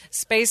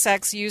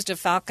 SpaceX used a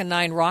Falcon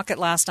 9 rocket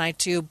last night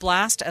to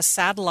blast a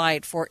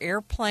satellite for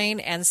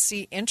airplane and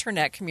sea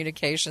internet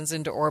communications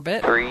into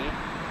orbit. 3, 2, 1,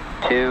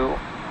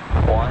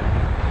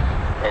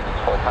 engines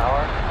full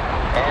power,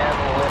 and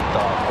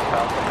liftoff of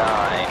Falcon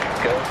 9.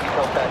 Go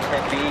Eutelsat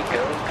 10B,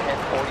 go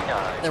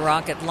 1049. The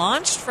rocket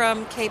launched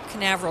from Cape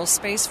Canaveral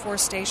Space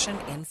Force Station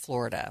in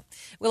Florida.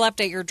 We'll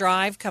update your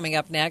drive coming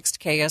up next.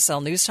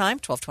 KSL News Time,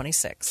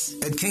 1226.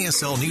 At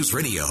KSL News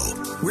Radio,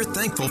 we're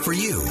thankful for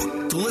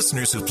you, the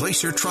listeners who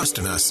place your trust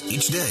in us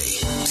each day.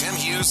 Tim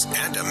Hughes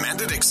and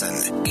Amanda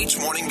Dixon, each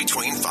morning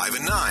between 5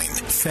 and 9.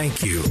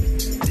 Thank you.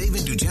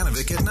 David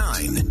Dujanovic at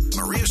 9,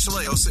 Maria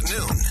Chaleos at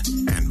noon,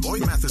 and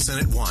Boyd Matheson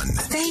at 1.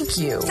 Thank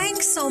you.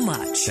 Thanks so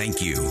much.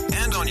 Thank you.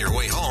 And on your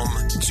way home,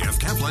 Jeff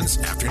Kaplan's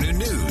Afternoon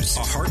News. A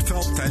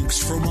heartfelt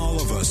thanks from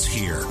all of us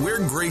here.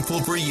 We're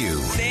grateful for you.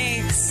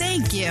 Thanks.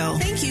 Thank you.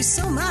 Thank you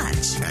so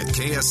much. At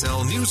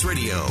KSL News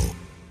Radio.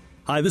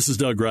 Hi, this is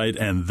Doug Wright,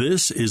 and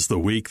this is the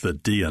week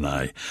that Dee and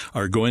I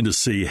are going to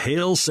see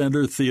Hale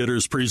Center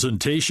Theater's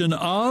presentation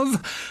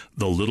of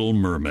The Little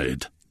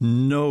Mermaid.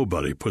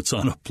 Nobody puts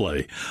on a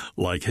play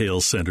like Hale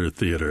Center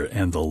Theater,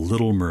 and The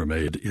Little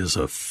Mermaid is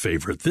a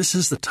favorite. This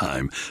is the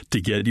time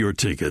to get your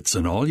tickets,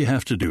 and all you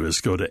have to do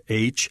is go to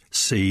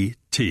hct.org.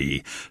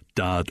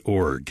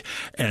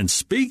 And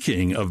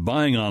speaking of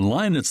buying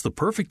online, it's the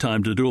perfect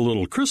time to do a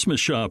little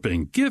Christmas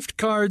shopping. Gift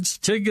cards,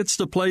 tickets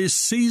to plays,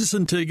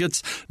 season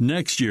tickets.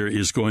 Next year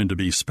is going to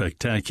be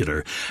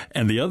spectacular.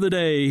 And the other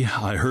day,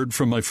 I heard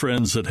from my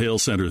friends at Hale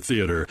Center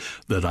Theater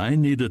that I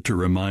needed to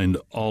remind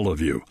all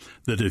of you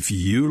that if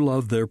you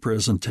love their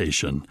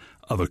presentation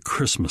of A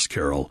Christmas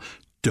Carol,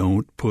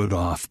 don't put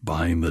off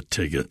buying the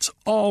tickets.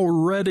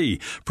 Already,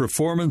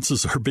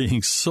 performances are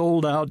being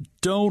sold out.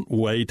 Don't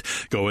wait.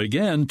 Go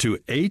again to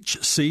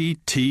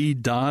hct.org.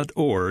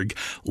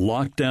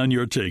 Lock down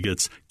your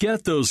tickets.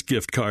 Get those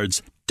gift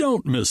cards.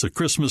 Don't miss A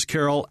Christmas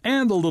Carol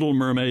and The Little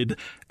Mermaid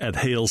at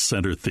Hale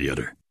Center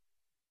Theater.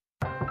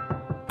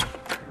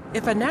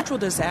 If a natural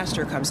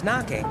disaster comes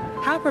knocking,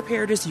 how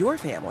prepared is your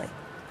family?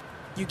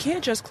 You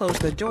can't just close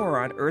the door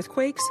on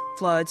earthquakes,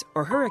 floods,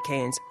 or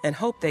hurricanes and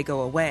hope they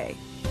go away.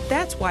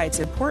 That's why it's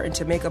important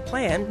to make a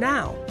plan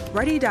now.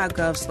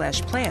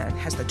 Ready.gov/plan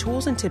has the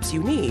tools and tips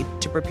you need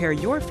to prepare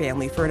your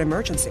family for an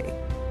emergency.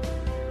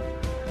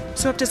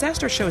 So if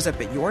disaster shows up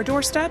at your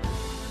doorstep,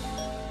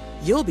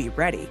 you'll be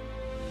ready.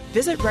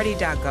 Visit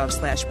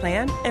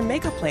ready.gov/plan and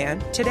make a plan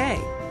today.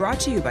 Brought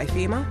to you by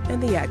FEMA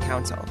and the Ad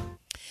Council.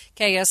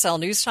 KSL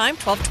News Time,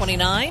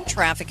 12:29.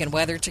 Traffic and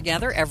weather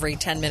together every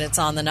 10 minutes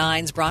on the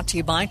 9s. Brought to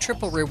you by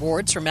Triple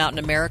Rewards from Mountain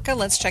America.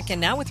 Let's check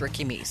in now with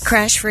Ricky Meese.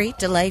 Crash-free,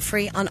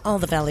 delay-free on all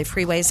the Valley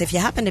freeways. If you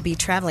happen to be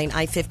traveling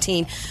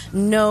I-15,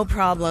 no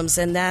problems.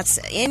 And that's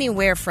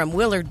anywhere from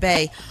Willard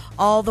Bay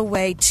all the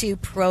way to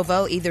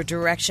Provo, either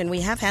direction.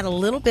 We have had a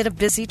little bit of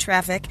busy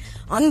traffic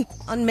on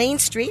Main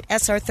Street,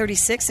 SR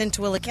 36 in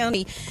Tooele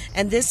County,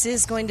 and this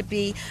is going to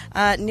be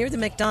near the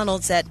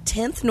McDonald's at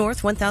 10th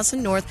North,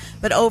 1000 North,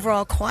 but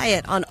overall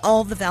quiet on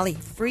all the Valley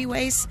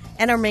freeways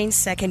and our main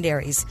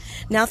secondaries.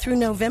 Now through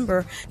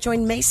November,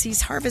 join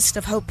Macy's Harvest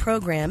of Hope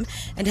program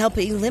and help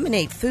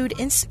eliminate food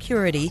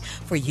insecurity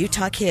for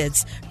Utah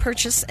kids.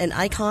 Purchase an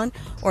icon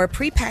or a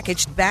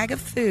prepackaged bag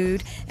of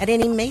food at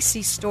any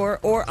Macy's store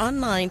or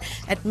online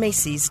at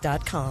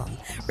Macy's.com.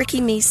 Ricky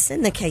Meese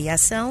in the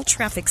KSL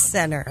Traffic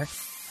Center.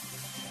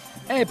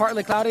 Hey,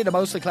 partly cloudy to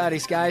mostly cloudy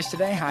skies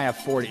today, high of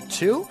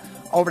 42.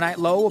 Overnight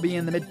low will be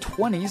in the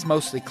mid-20s,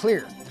 mostly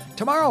clear.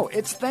 Tomorrow,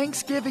 it's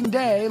Thanksgiving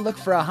Day. Look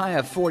for a high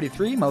of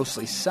 43,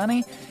 mostly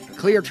sunny.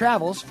 Clear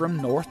travels from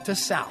north to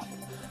south.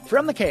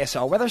 From the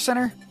KSL Weather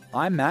Center,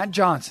 I'm Matt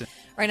Johnson.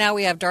 Right now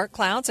we have dark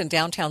clouds in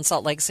downtown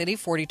Salt Lake City,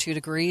 42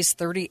 degrees,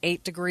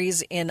 38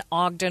 degrees in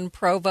Ogden,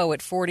 Provo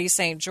at 40,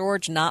 St.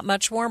 George, not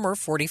much warmer,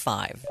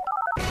 45.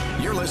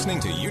 You're listening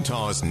to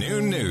Utah's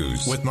Noon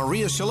News with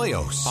Maria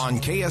Chaleos on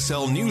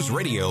KSL News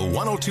Radio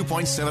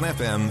 102.7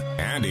 FM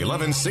and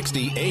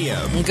 1160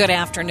 AM. Good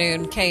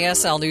afternoon.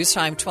 KSL News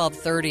Time,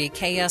 1230.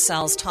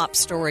 KSL's top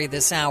story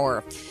this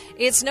hour.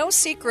 It's no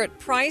secret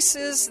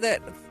prices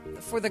that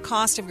for the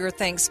cost of your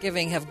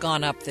Thanksgiving have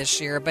gone up this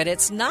year, but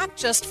it's not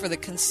just for the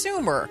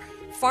consumer.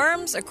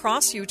 Farms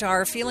across Utah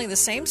are feeling the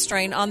same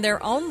strain on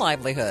their own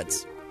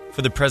livelihoods.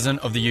 For the president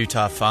of the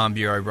Utah Farm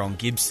Bureau, Ron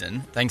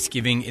Gibson,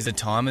 Thanksgiving is a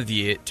time of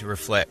year to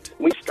reflect.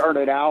 We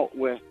started out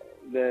with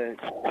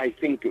I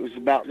think it was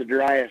about the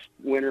driest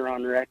winter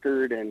on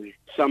record, and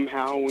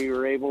somehow we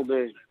were able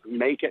to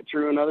make it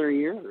through another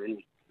year, and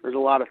there's a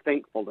lot of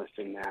thankfulness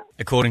in that.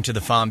 According to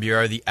the Farm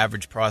Bureau, the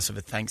average price of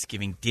a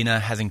Thanksgiving dinner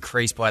has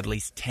increased by at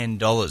least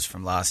 $10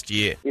 from last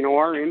year. You know,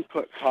 our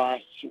input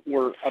costs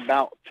were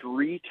about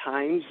 3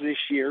 times this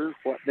year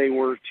what they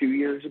were 2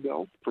 years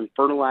ago. From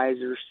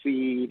fertilizer,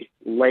 seed,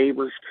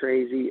 labor's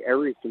crazy,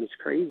 everything's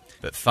crazy.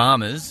 But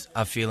farmers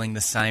are feeling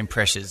the same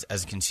pressures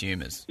as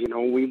consumers. You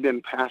know, we've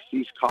been past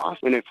these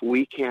costs, and if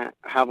we can't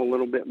have a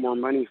little bit more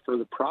money for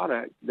the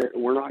product, that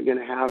we're not going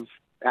to have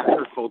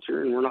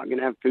agriculture, and we're not going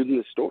to have food in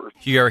the store.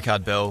 Hugo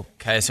Ricard-Bell,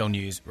 KSL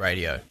News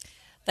Radio.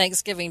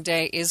 Thanksgiving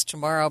Day is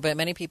tomorrow, but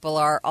many people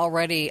are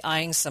already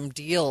eyeing some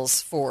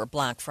deals for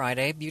Black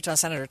Friday. Utah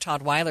Senator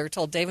Todd Weiler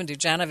told David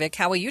Dujanovic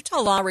how a Utah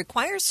law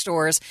requires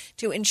stores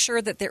to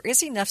ensure that there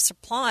is enough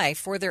supply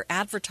for their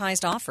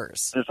advertised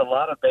offers. There's a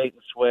lot of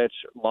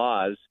bait-and-switch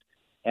laws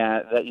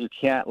that you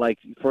can't, like,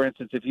 for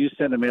instance, if you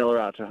send a mailer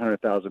out to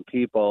 100,000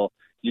 people,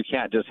 you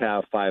can't just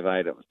have 5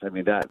 items. I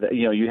mean,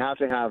 you have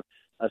to have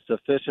a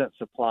sufficient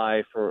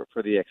supply for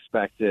the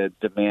expected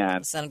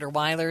demand. Senator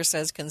Weiler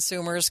says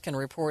consumers can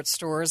report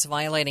stores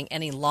violating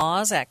any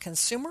laws at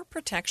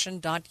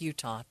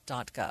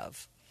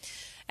consumerprotection.utah.gov.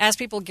 As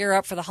people gear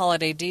up for the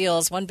holiday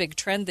deals, one big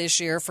trend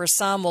this year for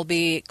some will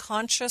be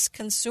conscious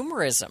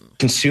consumerism.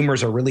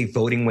 Consumers are really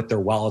voting with their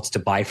wallets to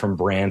buy from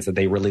brands that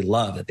they really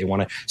love, that they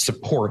want to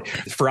support.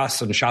 For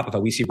us on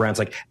Shopify, we see brands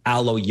like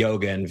Alo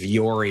Yoga and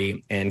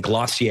Viore and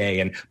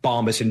Glossier and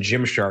Bombas and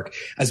Gymshark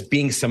as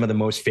being some of the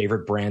most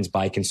favorite brands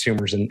by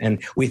consumers.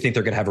 And we think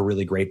they're going to have a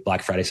really great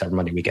Black Friday, Cyber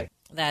Monday weekend.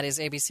 That is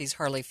ABC's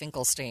Harley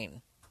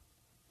Finkelstein.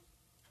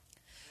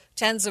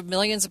 Tens of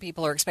millions of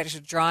people are expected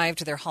to drive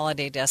to their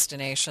holiday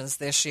destinations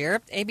this year.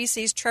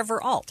 ABC's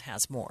Trevor Alt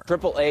has more.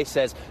 AAA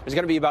says there's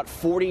going to be about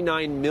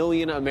 49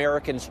 million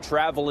Americans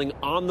traveling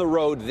on the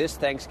road this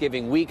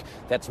Thanksgiving week.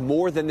 That's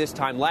more than this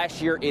time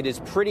last year. It is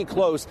pretty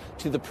close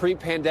to the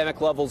pre-pandemic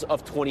levels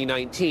of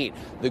 2019.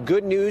 The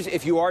good news,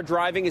 if you are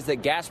driving, is that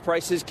gas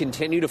prices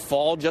continue to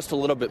fall just a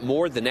little bit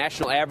more. The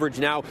national average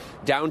now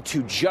down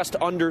to just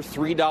under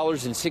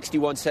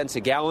 $3.61 a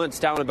gallon. It's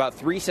down about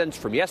 3 cents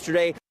from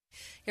yesterday.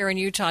 Here in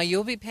Utah,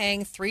 you'll be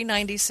paying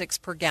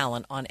 $3.96 per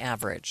gallon on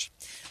average.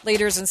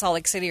 Leaders in Salt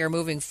Lake City are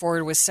moving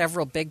forward with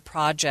several big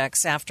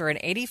projects after an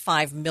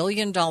 $85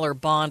 million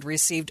bond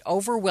received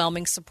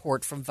overwhelming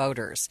support from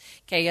voters.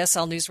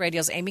 KSL News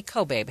Radio's Amy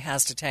Kobabe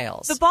has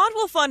details. The bond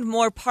will fund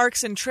more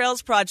parks and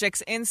trails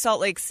projects in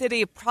Salt Lake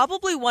City.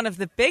 Probably one of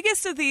the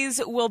biggest of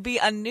these will be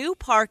a new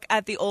park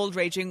at the old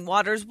Raging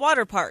Waters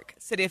Water Park.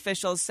 City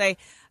officials say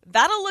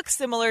that'll look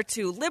similar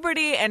to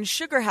Liberty and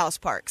Sugar House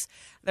parks.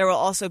 There will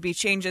also be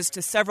changes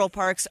to several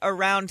parks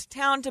around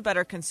town to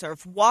better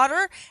conserve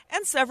water,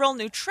 and several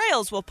new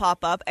trails will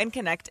pop up and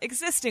connect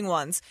existing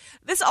ones.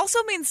 This also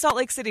means Salt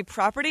Lake City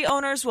property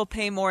owners will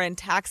pay more in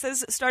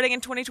taxes starting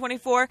in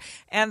 2024,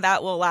 and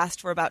that will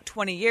last for about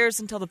 20 years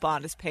until the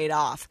bond is paid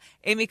off.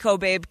 Amy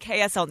Kobabe,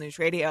 KSL News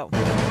Radio.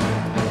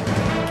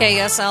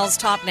 KSL's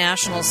top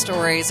national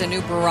stories. A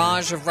new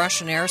barrage of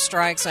Russian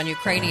airstrikes on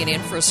Ukrainian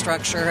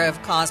infrastructure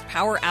have caused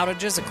power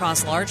outages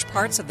across large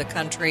parts of the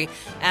country,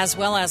 as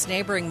well as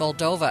neighboring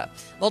Moldova.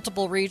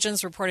 Multiple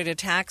regions reported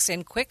attacks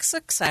in quick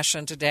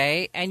succession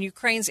today, and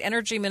Ukraine's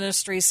energy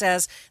ministry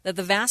says that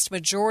the vast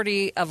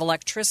majority of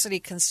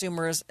electricity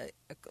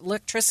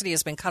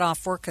has been cut off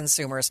for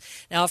consumers.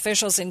 Now,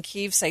 officials in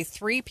Kyiv say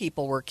 3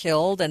 people were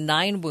killed and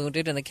 9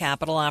 wounded in the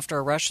capital after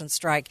a Russian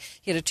strike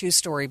hit a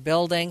 2-story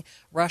building.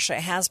 Russia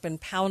has been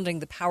pounding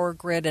the power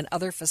grid and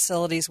other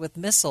facilities with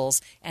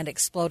missiles and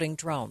exploding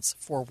drones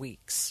for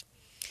weeks.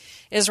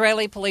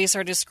 Israeli police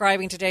are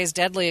describing today's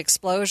deadly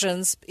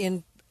explosions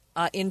in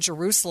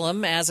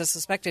Jerusalem as a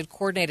suspected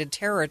coordinated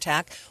terror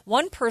attack.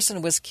 1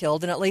 person was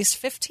killed and at least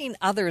 15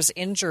 others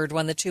injured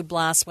when the 2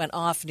 blasts went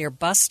off near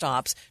bus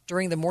stops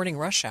during the morning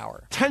rush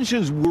hour.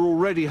 Tensions were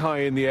already high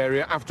in the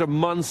area after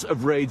months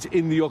of raids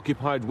in the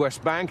occupied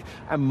West Bank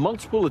and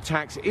multiple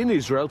attacks in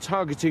Israel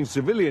targeting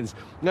civilians.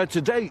 Now,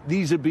 today,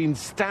 these have been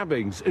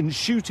stabbings and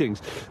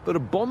shootings, but a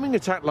bombing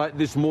attack like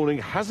this morning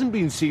hasn't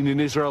been seen in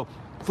Israel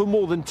for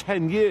more than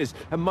 10 years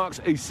and marks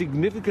a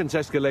significant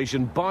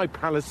escalation by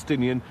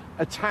Palestinian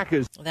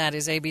attackers. That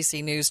is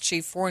ABC News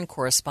Chief Foreign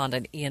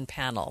Correspondent Ian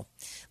Pannell.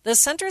 The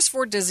Centers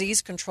for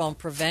Disease Control and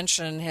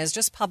Prevention has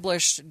just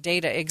published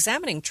data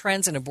examining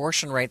trends in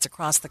abortion rates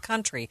across the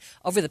country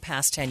over the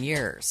past 10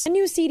 years. A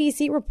new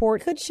CDC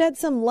report could shed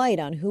some light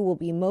on who will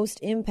be most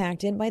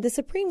impacted by the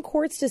Supreme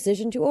Court's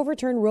decision to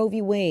overturn Roe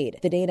v. Wade.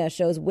 The data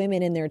shows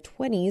women in their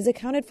 20s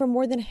accounted for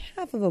more than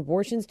half of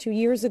abortions 2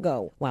 years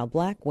ago, while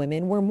black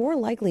women were more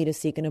likely to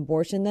seek an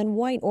abortion than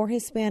white or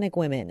Hispanic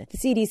women. The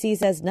CDC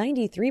says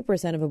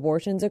 93% of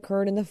abortions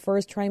occurred in the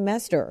first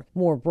trimester.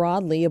 More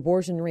broadly,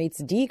 abortion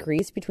rates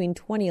decreased between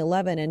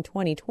 2011 and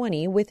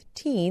 2020, with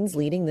teens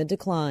leading the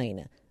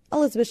decline.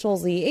 Elizabeth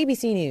Schulze,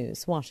 ABC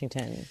News,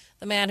 Washington.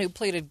 The man who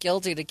pleaded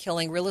guilty to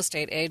killing real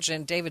estate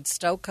agent David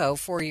Stocco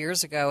 4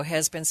 years ago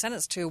has been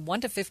sentenced to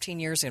 1 to 15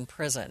 years in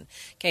prison.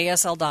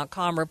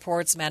 KSL.com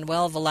reports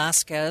Manuel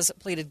Velasquez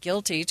pleaded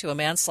guilty to a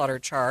manslaughter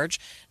charge.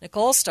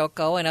 Nicole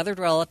Stocco and other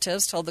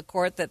relatives told the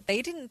court that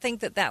they didn't think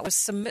that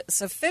was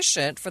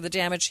sufficient for the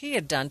damage he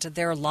had done to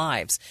their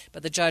lives,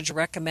 but the judge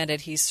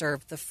recommended he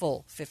serve the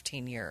full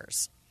 15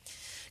 years.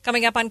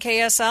 Coming up on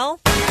KSL,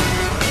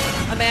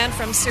 a man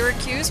from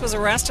Syracuse was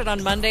arrested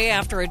on Monday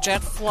after a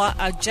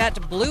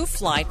JetBlue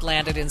flight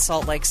landed in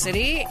Salt Lake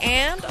City,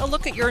 and a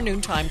look at your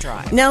noontime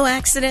drive. No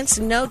accidents,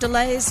 no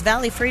delays.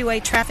 Valley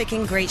Freeway traffic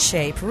in great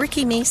shape.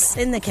 Ricky Meese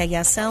in the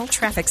KSL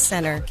Traffic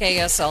Center.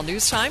 KSL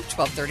News Time,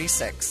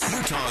 12:36.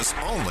 Utah's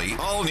only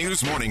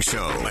all-news morning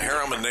show. The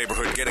Harriman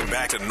neighborhood getting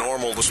back to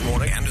normal this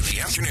morning and in the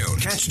afternoon.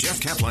 Catch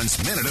Jeff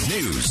Kaplan's Minute of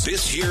News.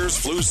 This year's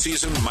flu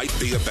season might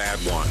be a bad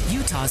one.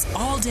 Utah's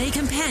all-day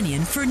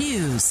companion for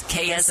news.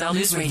 KSL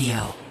News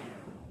Radio.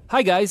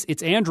 Hi guys,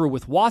 it's Andrew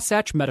with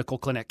Wasatch Medical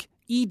Clinic.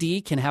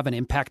 ED can have an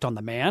impact on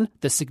the man,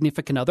 the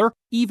significant other,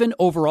 even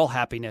overall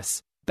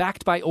happiness.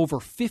 Backed by over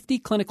 50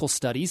 clinical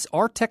studies,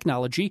 our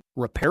technology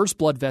repairs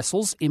blood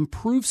vessels,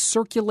 improves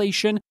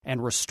circulation,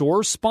 and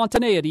restores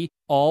spontaneity,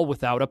 all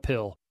without a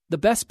pill. The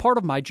best part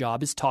of my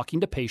job is talking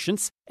to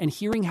patients and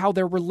hearing how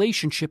their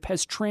relationship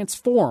has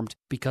transformed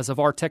because of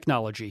our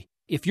technology.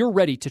 If you're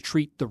ready to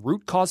treat the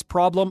root cause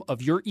problem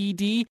of your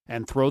ED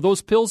and throw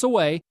those pills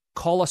away,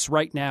 call us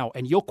right now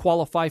and you'll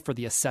qualify for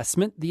the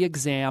assessment, the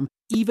exam,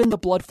 even the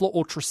blood flow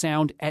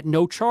ultrasound at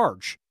no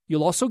charge.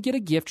 You'll also get a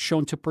gift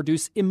shown to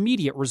produce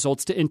immediate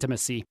results to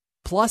intimacy,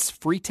 plus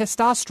free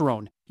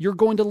testosterone. You're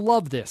going to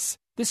love this.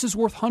 This is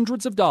worth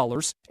hundreds of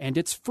dollars, and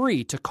it's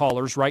free to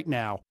callers right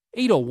now.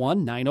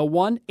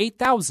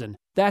 801-901-8000.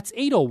 That's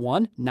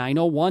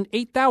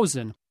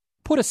 801-901-8000.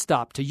 Put a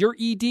stop to your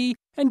ED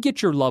and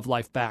get your love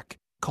life back.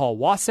 Call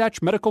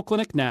Wasatch Medical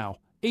Clinic now.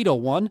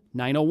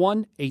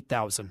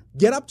 801-901-8000.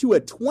 Get up to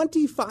a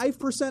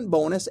 25%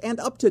 bonus and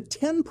up to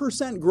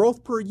 10%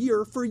 growth per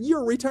year for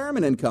your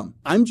retirement income.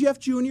 I'm Jeff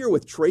Jr.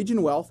 with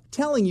Trajan Wealth,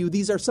 telling you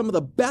these are some of the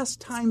best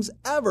times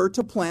ever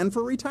to plan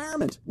for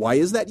retirement. Why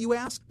is that, you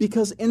ask?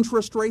 Because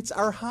interest rates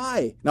are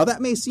high. Now,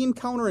 that may seem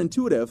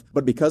counterintuitive,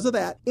 but because of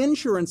that,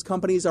 insurance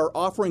companies are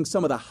offering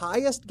some of the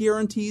highest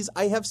guarantees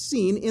I have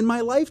seen in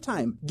my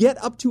lifetime.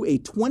 Get up to a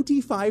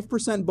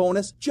 25%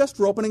 bonus just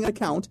for opening an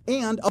account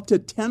and up to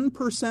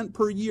 10%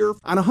 per year.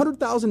 On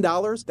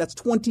 $100,000, that's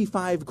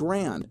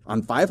 $25,000.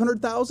 On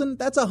 $500,000,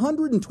 that's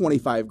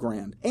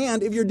 $125,000.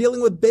 And if you're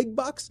dealing with big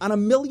bucks, on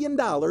 $1 million,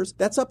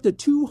 that's up to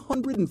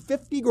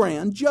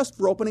 $250,000 just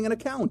for opening an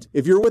account.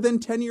 If you're within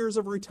 10 years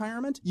of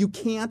retirement, you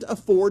can't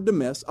afford to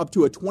miss up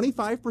to a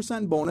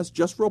 25% bonus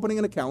just for opening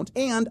an account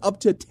and up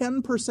to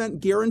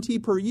 10% guarantee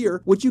per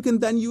year, which you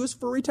can then use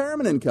for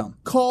retirement income.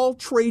 Call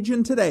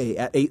Trajan today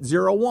at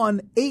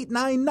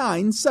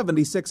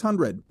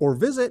 801-899-7600 or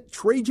visit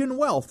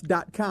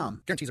TrajanWealth.com.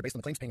 Guarantees are based on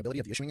the claims paying ability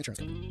of the issuing insurance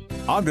company.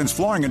 Ogden's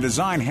Flooring and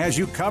Design has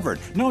you covered.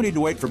 No need to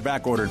wait for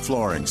back-ordered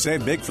flooring.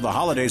 Save big for the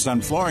holidays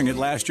on flooring at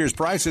last year's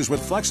prices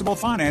with flexible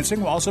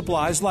financing while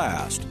supplies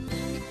last.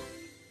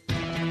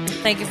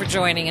 Thank you for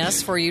joining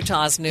us for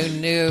Utah's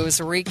Noon News.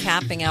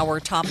 Recapping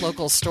our top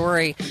local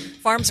story.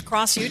 Farms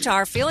across Utah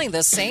are feeling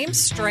the same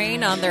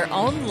strain on their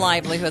own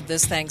livelihood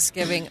this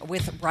Thanksgiving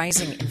with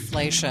rising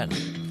inflation.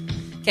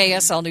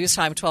 KSL News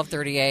Time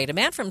 1238. A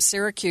man from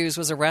Syracuse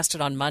was arrested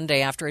on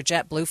Monday after a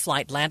JetBlue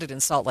flight landed in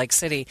Salt Lake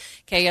City.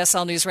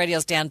 KSL News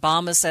Radio's Dan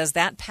Bama says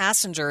that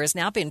passenger has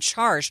now been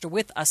charged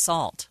with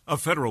assault. A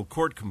federal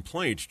court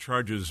complaint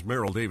charges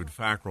Merrill David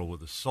Fackrell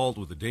with assault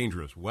with a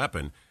dangerous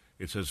weapon.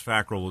 It says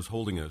Fackrell was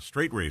holding a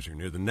straight razor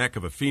near the neck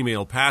of a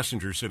female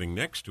passenger sitting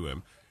next to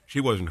him. She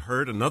wasn't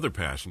hurt. Another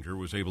passenger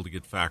was able to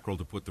get Fackrell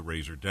to put the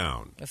razor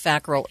down.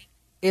 Fackrell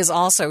is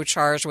also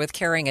charged with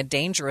carrying a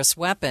dangerous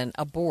weapon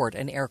aboard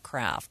an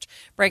aircraft.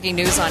 Breaking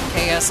news on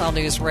KSL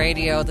News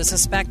Radio. The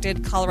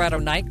suspected Colorado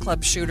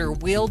nightclub shooter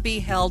will be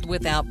held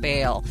without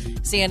bail.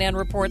 CNN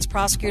reports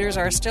prosecutors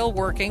are still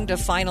working to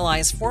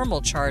finalize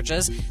formal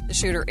charges. The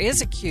shooter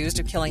is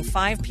accused of killing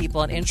 5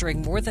 people and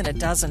injuring more than a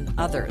dozen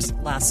others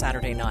last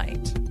Saturday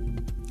night.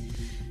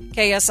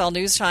 KSL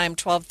News Time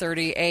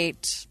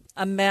 1238.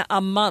 A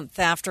month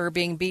after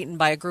being beaten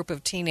by a group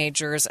of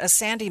teenagers, a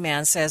Sandy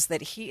man says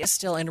that he is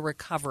still in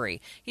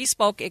recovery. He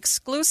spoke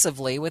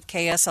exclusively with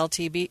KSL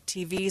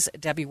TV's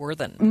Debbie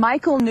Worthen.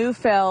 Michael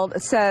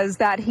Neufeld says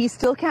that he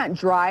still can't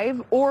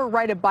drive or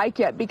ride a bike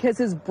yet because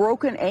his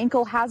broken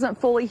ankle hasn't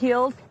fully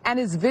healed and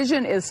his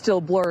vision is still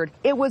blurred.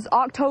 It was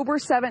October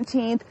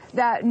 17th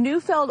that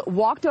Neufeld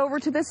walked over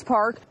to this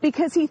park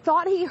because he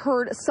thought he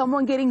heard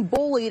someone getting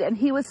bullied and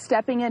he was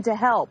stepping in to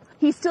help.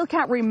 He still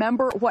can't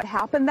remember what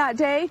happened that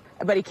day,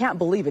 but he can't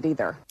believe it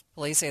either.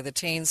 Police say the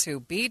teens who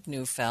beat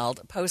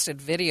Neufeld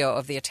posted video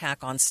of the attack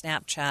on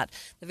Snapchat.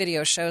 The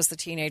video shows the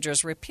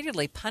teenagers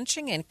repeatedly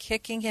punching and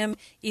kicking him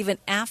even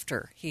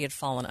after he had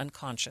fallen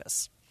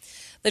unconscious.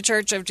 The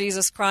Church of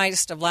Jesus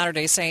Christ of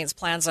Latter-day Saints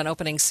plans on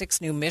opening 6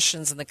 new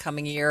missions in the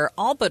coming year.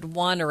 All but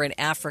 1 are in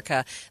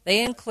Africa.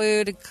 They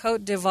include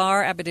Cote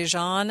d'Ivoire,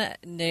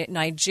 Abidjan,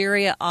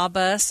 Nigeria,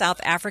 Aba, South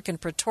African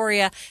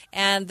Pretoria,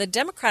 and the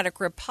Democratic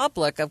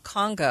Republic of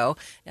Congo.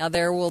 Now,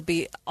 there will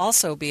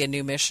also be a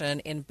new mission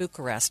in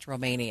Bucharest,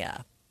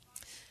 Romania.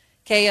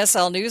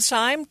 KSL News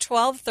Time,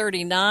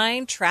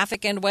 1239.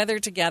 Traffic and weather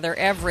together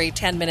every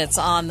 10 minutes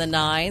on the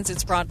 9s.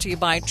 It's brought to you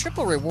by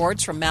Triple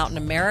Rewards from Mountain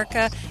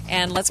America.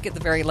 And let's get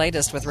the very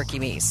latest with Ricky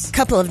Meese.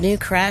 Couple of new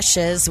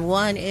crashes.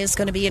 One is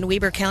going to be in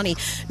Weber County,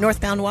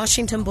 northbound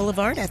Washington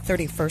Boulevard at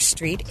 31st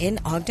Street in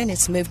Ogden.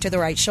 It's moved to the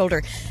right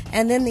shoulder.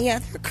 And then the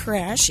other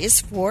crash is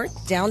for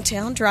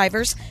downtown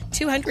drivers,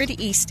 200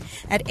 East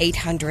at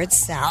 800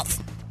 South.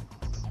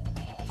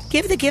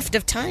 Give the gift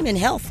of time and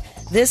health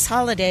this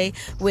holiday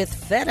with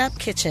Fed Up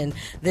Kitchen.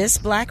 This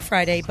Black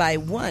Friday, buy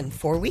 1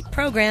 4-week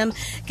program.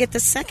 Get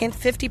the second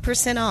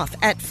 50% off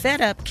at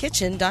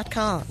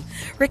fedupkitchen.com.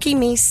 Ricky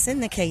Meese in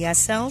the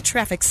KSL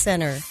Traffic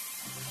Center.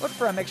 Look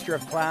for a mixture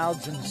of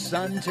clouds and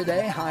sun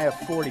today, high of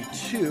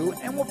 42,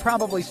 and we'll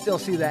probably still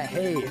see that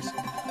haze.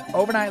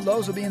 Overnight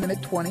lows will be in the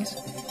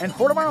mid-20s. And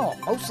for tomorrow,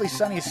 mostly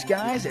sunny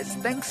skies. It's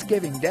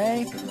Thanksgiving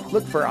Day.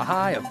 Look for a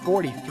high of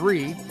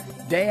 43.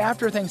 Day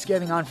after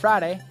Thanksgiving on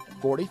Friday,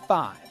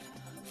 45.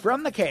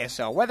 From the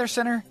KSL Weather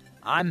Center,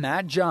 I'm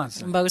Matt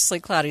Johnson. Mostly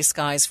cloudy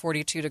skies,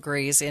 42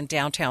 degrees in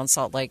downtown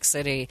Salt Lake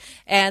City.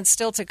 And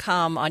still to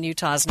come on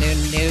Utah's Noon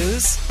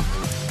News.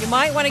 You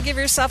might want to give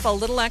yourself a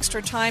little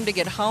extra time to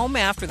get home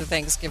after the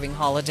Thanksgiving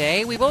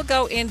holiday. We will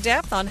go in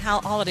depth on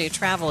holiday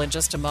travel in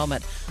just a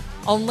moment.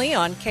 Only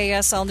on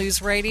KSL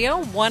News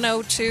Radio,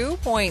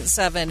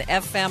 102.7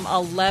 FM,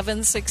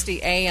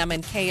 1160 AM,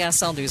 and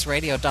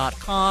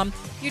KSLNewsRadio.com.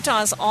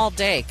 Utah's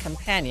all-day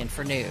companion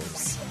for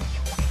news.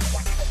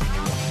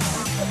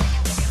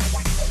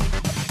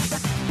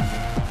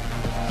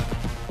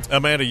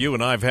 Amanda, you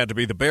and I have had to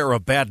be the bearer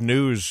of bad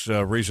news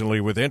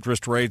recently with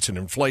interest rates and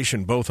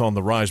inflation both on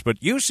the rise. But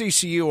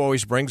UCCU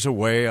always brings a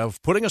way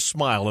of putting a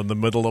smile in the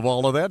middle of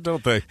all of that,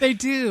 don't they? They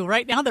do.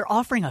 Right now they're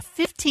offering a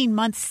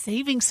 15-month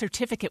savings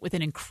certificate with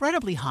an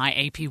incredibly high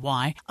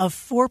APY of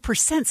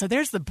 4%. So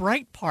there's the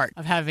bright part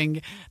of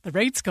having the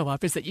rates go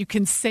up is that you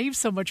can save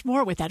so much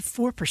more with that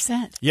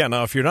 4%. Yeah,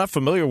 now if you're not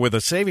familiar with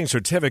a savings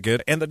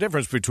certificate and the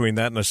difference between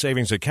that and a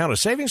savings account, a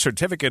savings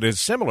certificate is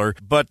similar,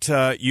 but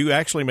you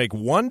actually make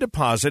one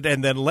deposit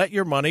and then let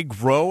your money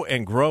grow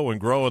and grow and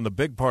grow. And the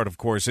big part, of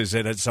course, is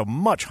that it's a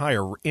much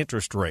higher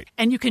interest rate.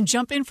 And you can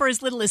jump in for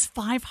as little as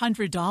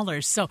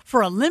 $500. So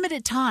for a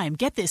limited time,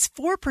 get this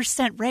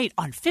 4% rate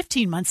on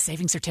 15-month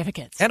savings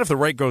certificates. And if the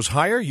rate goes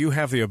higher, you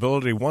have the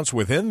ability once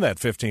within that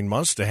 15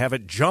 months to have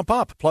it jump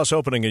up. Plus,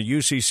 opening a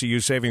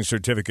UCCU savings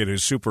certificate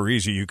is super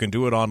easy. You can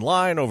do it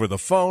online, over the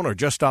phone, or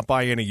just stop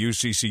by any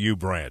UCCU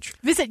branch.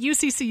 Visit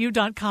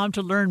UCCU.com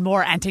to learn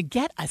more and to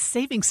get a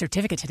savings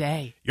certificate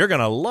today. You're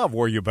going to love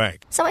where you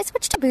bank. So I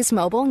switched to Boost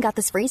Mobile and got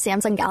this free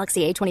Samsung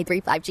Galaxy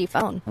A23 5G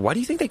phone. Why do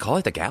you think they call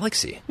it the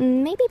Galaxy?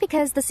 Maybe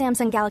because the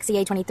Samsung Galaxy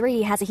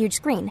A23 has a huge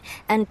screen,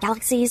 and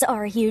galaxies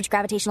are huge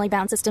gravitationally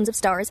bound systems of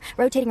stars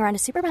rotating around a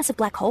supermassive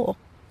black hole.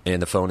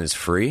 And the phone is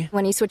free?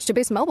 When you switch to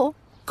Boost Mobile.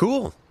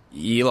 Cool.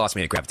 You lost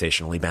me at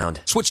gravitationally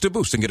bound. Switch to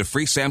Boost and get a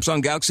free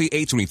Samsung Galaxy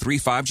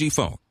A23 5G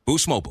phone.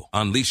 Boost Mobile.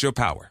 Unleash your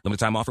power.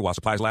 Limited time offer while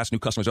supplies last. New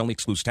customers only.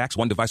 Excludes tax.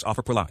 One device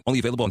offer per line. Only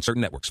available on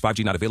certain networks.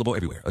 5G not available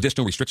everywhere.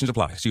 Additional restrictions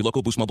apply. See your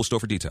local Boost Mobile store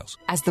for details.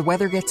 As the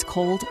weather gets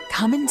cold,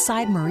 come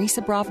inside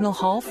Marisa Bravenel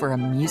Hall for a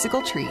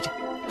musical treat.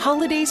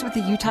 Holidays with the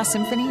Utah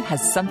Symphony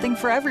has something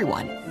for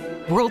everyone.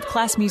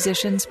 World-class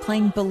musicians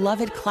playing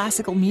beloved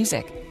classical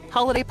music,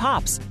 holiday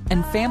pops,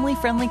 and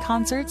family-friendly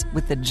concerts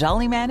with the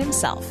Jolly Man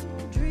himself.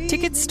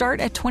 Tickets start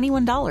at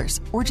 $21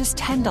 or just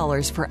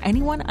 $10 for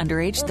anyone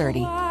under age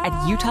 30 at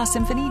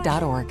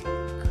utahsymphony.org.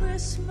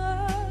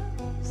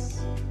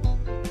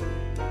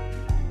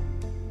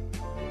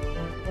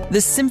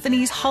 The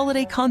Symphony's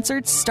holiday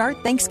concerts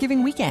start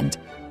Thanksgiving weekend.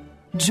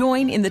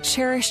 Join in the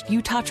cherished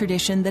Utah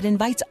tradition that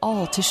invites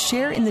all to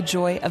share in the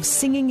joy of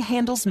singing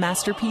Handel's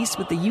masterpiece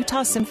with the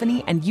Utah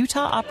Symphony and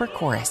Utah Opera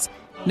Chorus,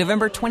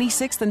 November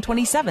 26th and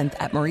 27th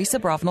at Marisa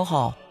Bravenel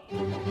Hall.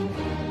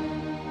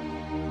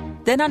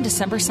 Then on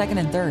December 2nd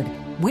and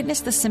 3rd, witness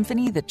the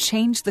symphony that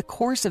changed the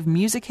course of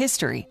music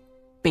history,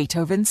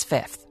 Beethoven's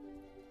Fifth.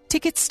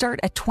 Tickets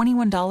start at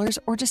 $21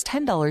 or just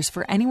 $10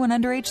 for anyone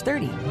under age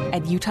 30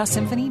 at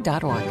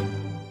utahsymphony.org.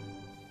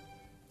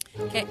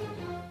 Okay.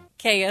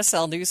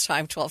 KSL News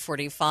Time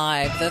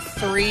 1245. The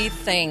three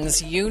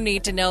things you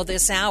need to know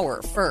this hour.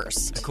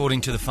 First,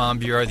 according to the Farm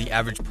Bureau, the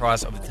average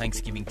price of a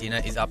Thanksgiving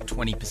dinner is up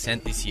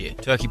 20% this year.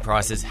 Turkey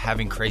prices have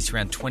increased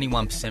around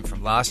 21%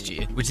 from last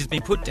year, which has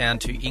been put down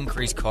to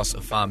increased costs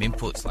of farm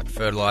inputs like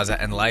fertilizer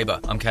and labor.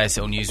 I'm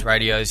KSL News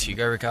Radio's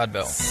Hugo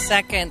Ricard-Bell.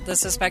 Second, the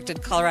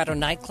suspected Colorado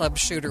nightclub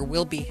shooter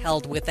will be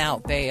held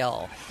without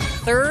bail.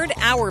 Third,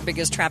 our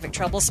biggest traffic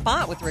trouble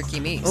spot with Ricky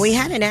Meese. We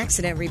had an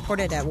accident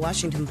reported at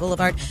Washington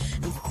Boulevard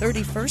and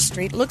 31st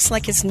Street. Looks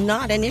like it's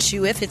not an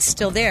issue if it's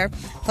still there.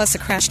 Plus a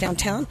crash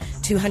downtown,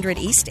 200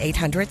 East,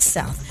 800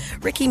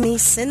 South. Ricky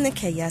Meese in the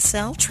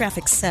KSL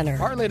Traffic Center.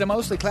 Partly to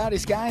mostly cloudy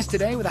skies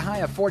today with a high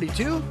of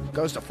 42.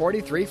 Goes to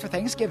 43 for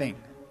Thanksgiving.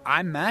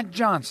 I'm Matt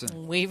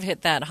Johnson. We've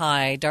hit that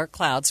high. Dark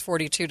clouds,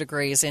 42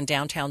 degrees in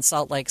downtown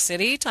Salt Lake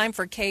City. Time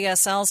for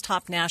KSL's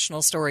top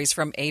national stories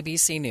from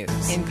ABC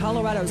News. In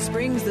Colorado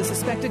Springs, the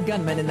suspected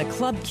gunman in the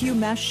Club Q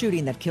mass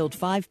shooting that killed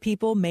 5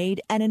 people made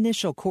an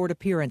initial court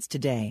appearance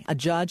today. A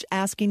judge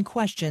asking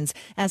questions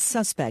as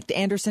suspect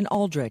Anderson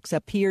Aldrich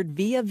appeared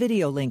via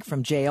video link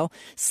from jail,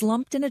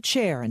 slumped in a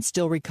chair and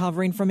still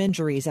recovering from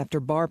injuries after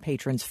bar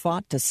patrons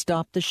fought to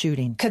stop the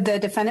shooting. Could the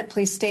defendant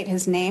please state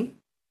his name?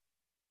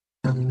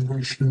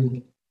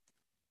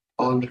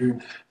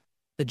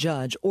 The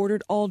judge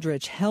ordered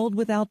Aldrich held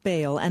without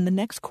bail, and the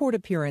next court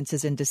appearance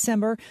is in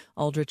December.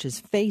 Aldrich is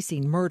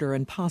facing murder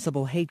and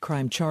possible hate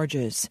crime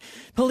charges.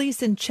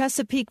 Police in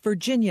Chesapeake,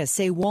 Virginia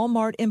say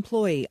Walmart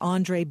employee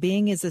Andre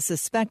Bing is a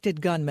suspected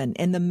gunman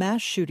in the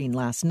mass shooting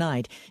last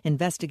night.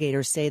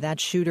 Investigators say that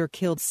shooter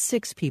killed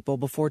 6 people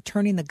before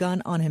turning the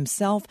gun on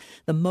himself.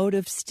 The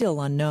motive still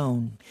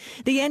unknown.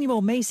 The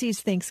annual Macy's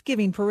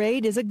Thanksgiving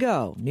Parade is a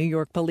go. New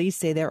York police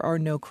say there are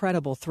no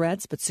credible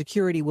threats, but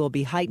security will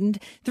be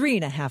heightened.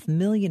 3.5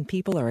 million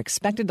people are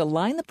expected to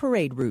line the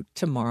parade route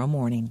tomorrow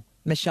morning.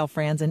 Michelle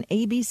Franzen,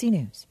 ABC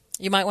News.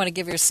 You might want to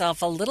give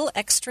yourself a little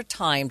extra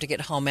time to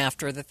get home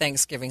after the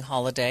Thanksgiving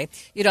holiday.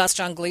 UDOT's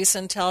John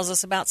Gleason tells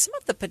us about some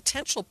of the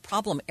potential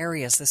problem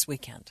areas this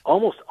weekend.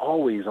 Almost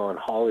always on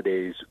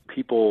holidays,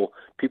 people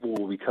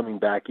will be coming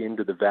back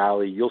into the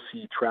valley. You'll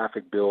see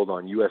traffic build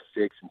on US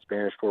 6 and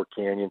Spanish Fork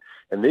Canyon.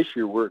 And this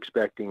year we're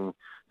expecting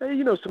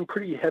some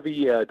pretty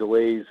heavy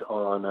delays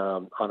on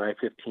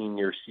I-15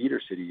 near Cedar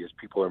City as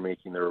people are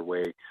making their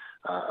way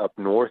up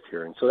north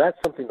here. And so that's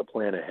something to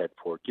plan ahead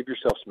for. Give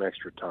yourself some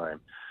extra time.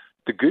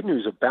 The good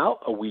news about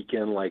a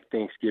weekend like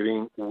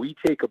Thanksgiving, we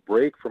take a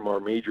break from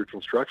our major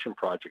construction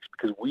projects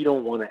because we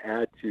don't want to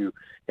add to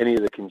any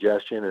of the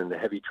congestion and the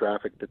heavy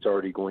traffic that's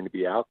already going to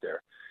be out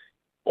there.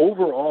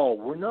 Overall,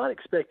 we're not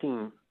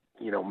expecting,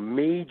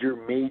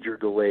 major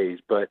delays,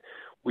 but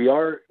we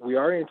are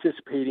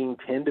anticipating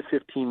 10 to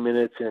 15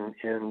 minutes, and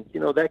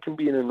that can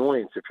be an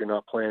annoyance if you're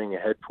not planning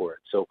ahead for it.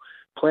 So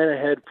plan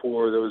ahead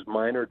for those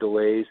minor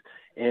delays,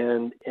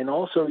 and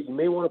also you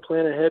may want to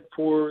plan ahead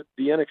for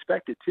the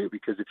unexpected too,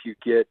 because if you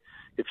get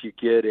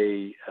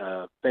a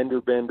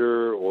fender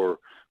bender or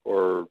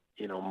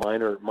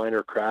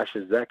minor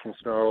crashes, that can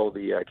snarl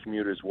the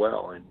commute as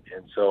well.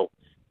 And so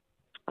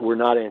we're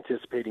not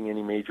anticipating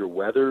any major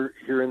weather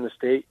here in the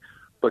state,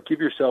 but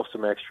give yourself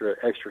some extra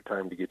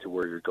time to get to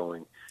where you're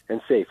going, and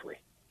safely.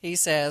 He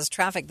says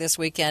traffic this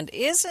weekend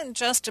isn't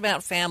just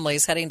about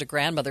families heading to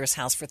grandmother's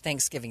house for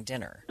Thanksgiving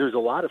dinner. There's a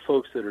lot of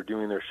folks that are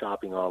doing their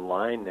shopping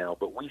online now,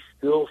 but we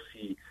still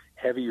see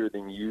heavier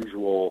than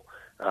usual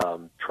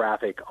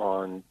traffic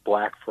on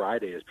Black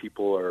Friday as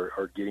people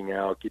are getting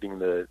out, getting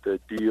the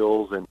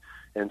deals.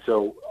 And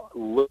so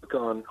look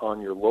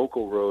on your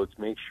local roads,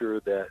 make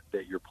sure that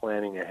you're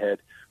planning ahead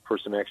for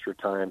some extra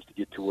times to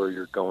get to where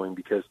you're going,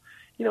 because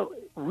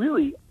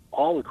really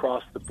all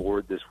across the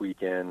board this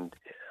weekend,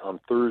 on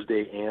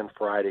Thursday and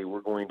Friday, we're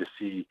going to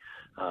see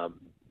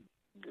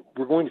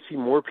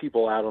more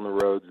people out on the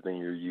roads than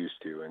you're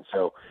used to. And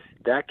so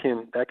that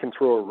can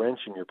throw a wrench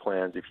in your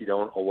plans if you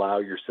don't allow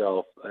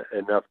yourself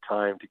enough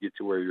time to get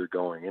to where you're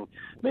going. And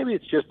maybe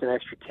it's just an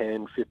extra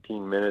 10,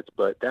 15 minutes,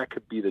 but that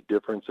could be the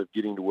difference of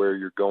getting to where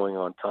you're going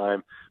on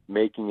time,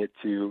 making it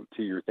to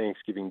your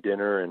Thanksgiving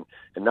dinner, and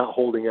not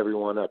holding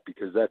everyone up,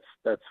 because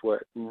that's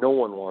what no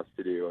one wants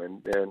to do.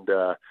 And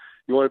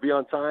you want to be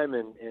on time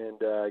and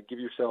give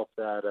yourself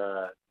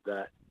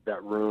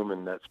that room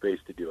and that space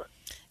to do it.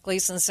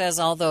 Gleason says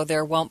although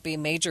there won't be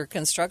major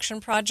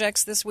construction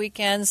projects this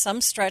weekend, some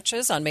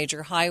stretches on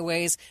major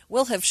highways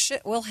will have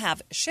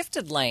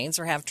shifted lanes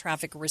or have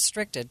traffic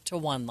restricted to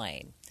one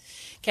lane.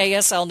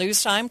 KSL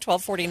News Time,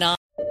 12:49.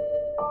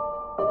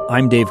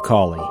 I'm Dave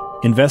Cawley,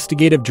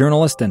 investigative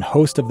journalist and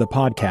host of the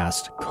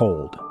podcast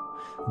Cold.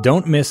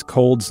 Don't miss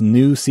Cold's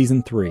new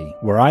Season 3,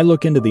 where I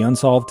look into the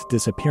unsolved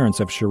disappearance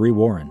of Cherie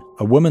Warren,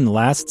 a woman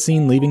last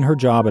seen leaving her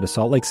job at a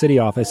Salt Lake City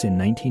office in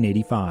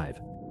 1985.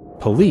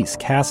 Police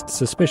cast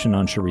suspicion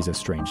on Cherie's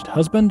estranged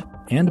husband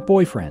and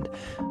boyfriend,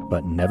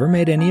 but never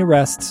made any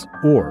arrests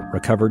or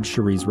recovered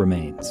Cherie's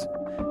remains.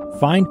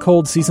 Find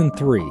Cold Season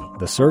 3,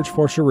 The Search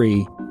for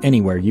Cherie,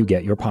 anywhere you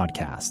get your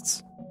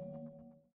podcasts.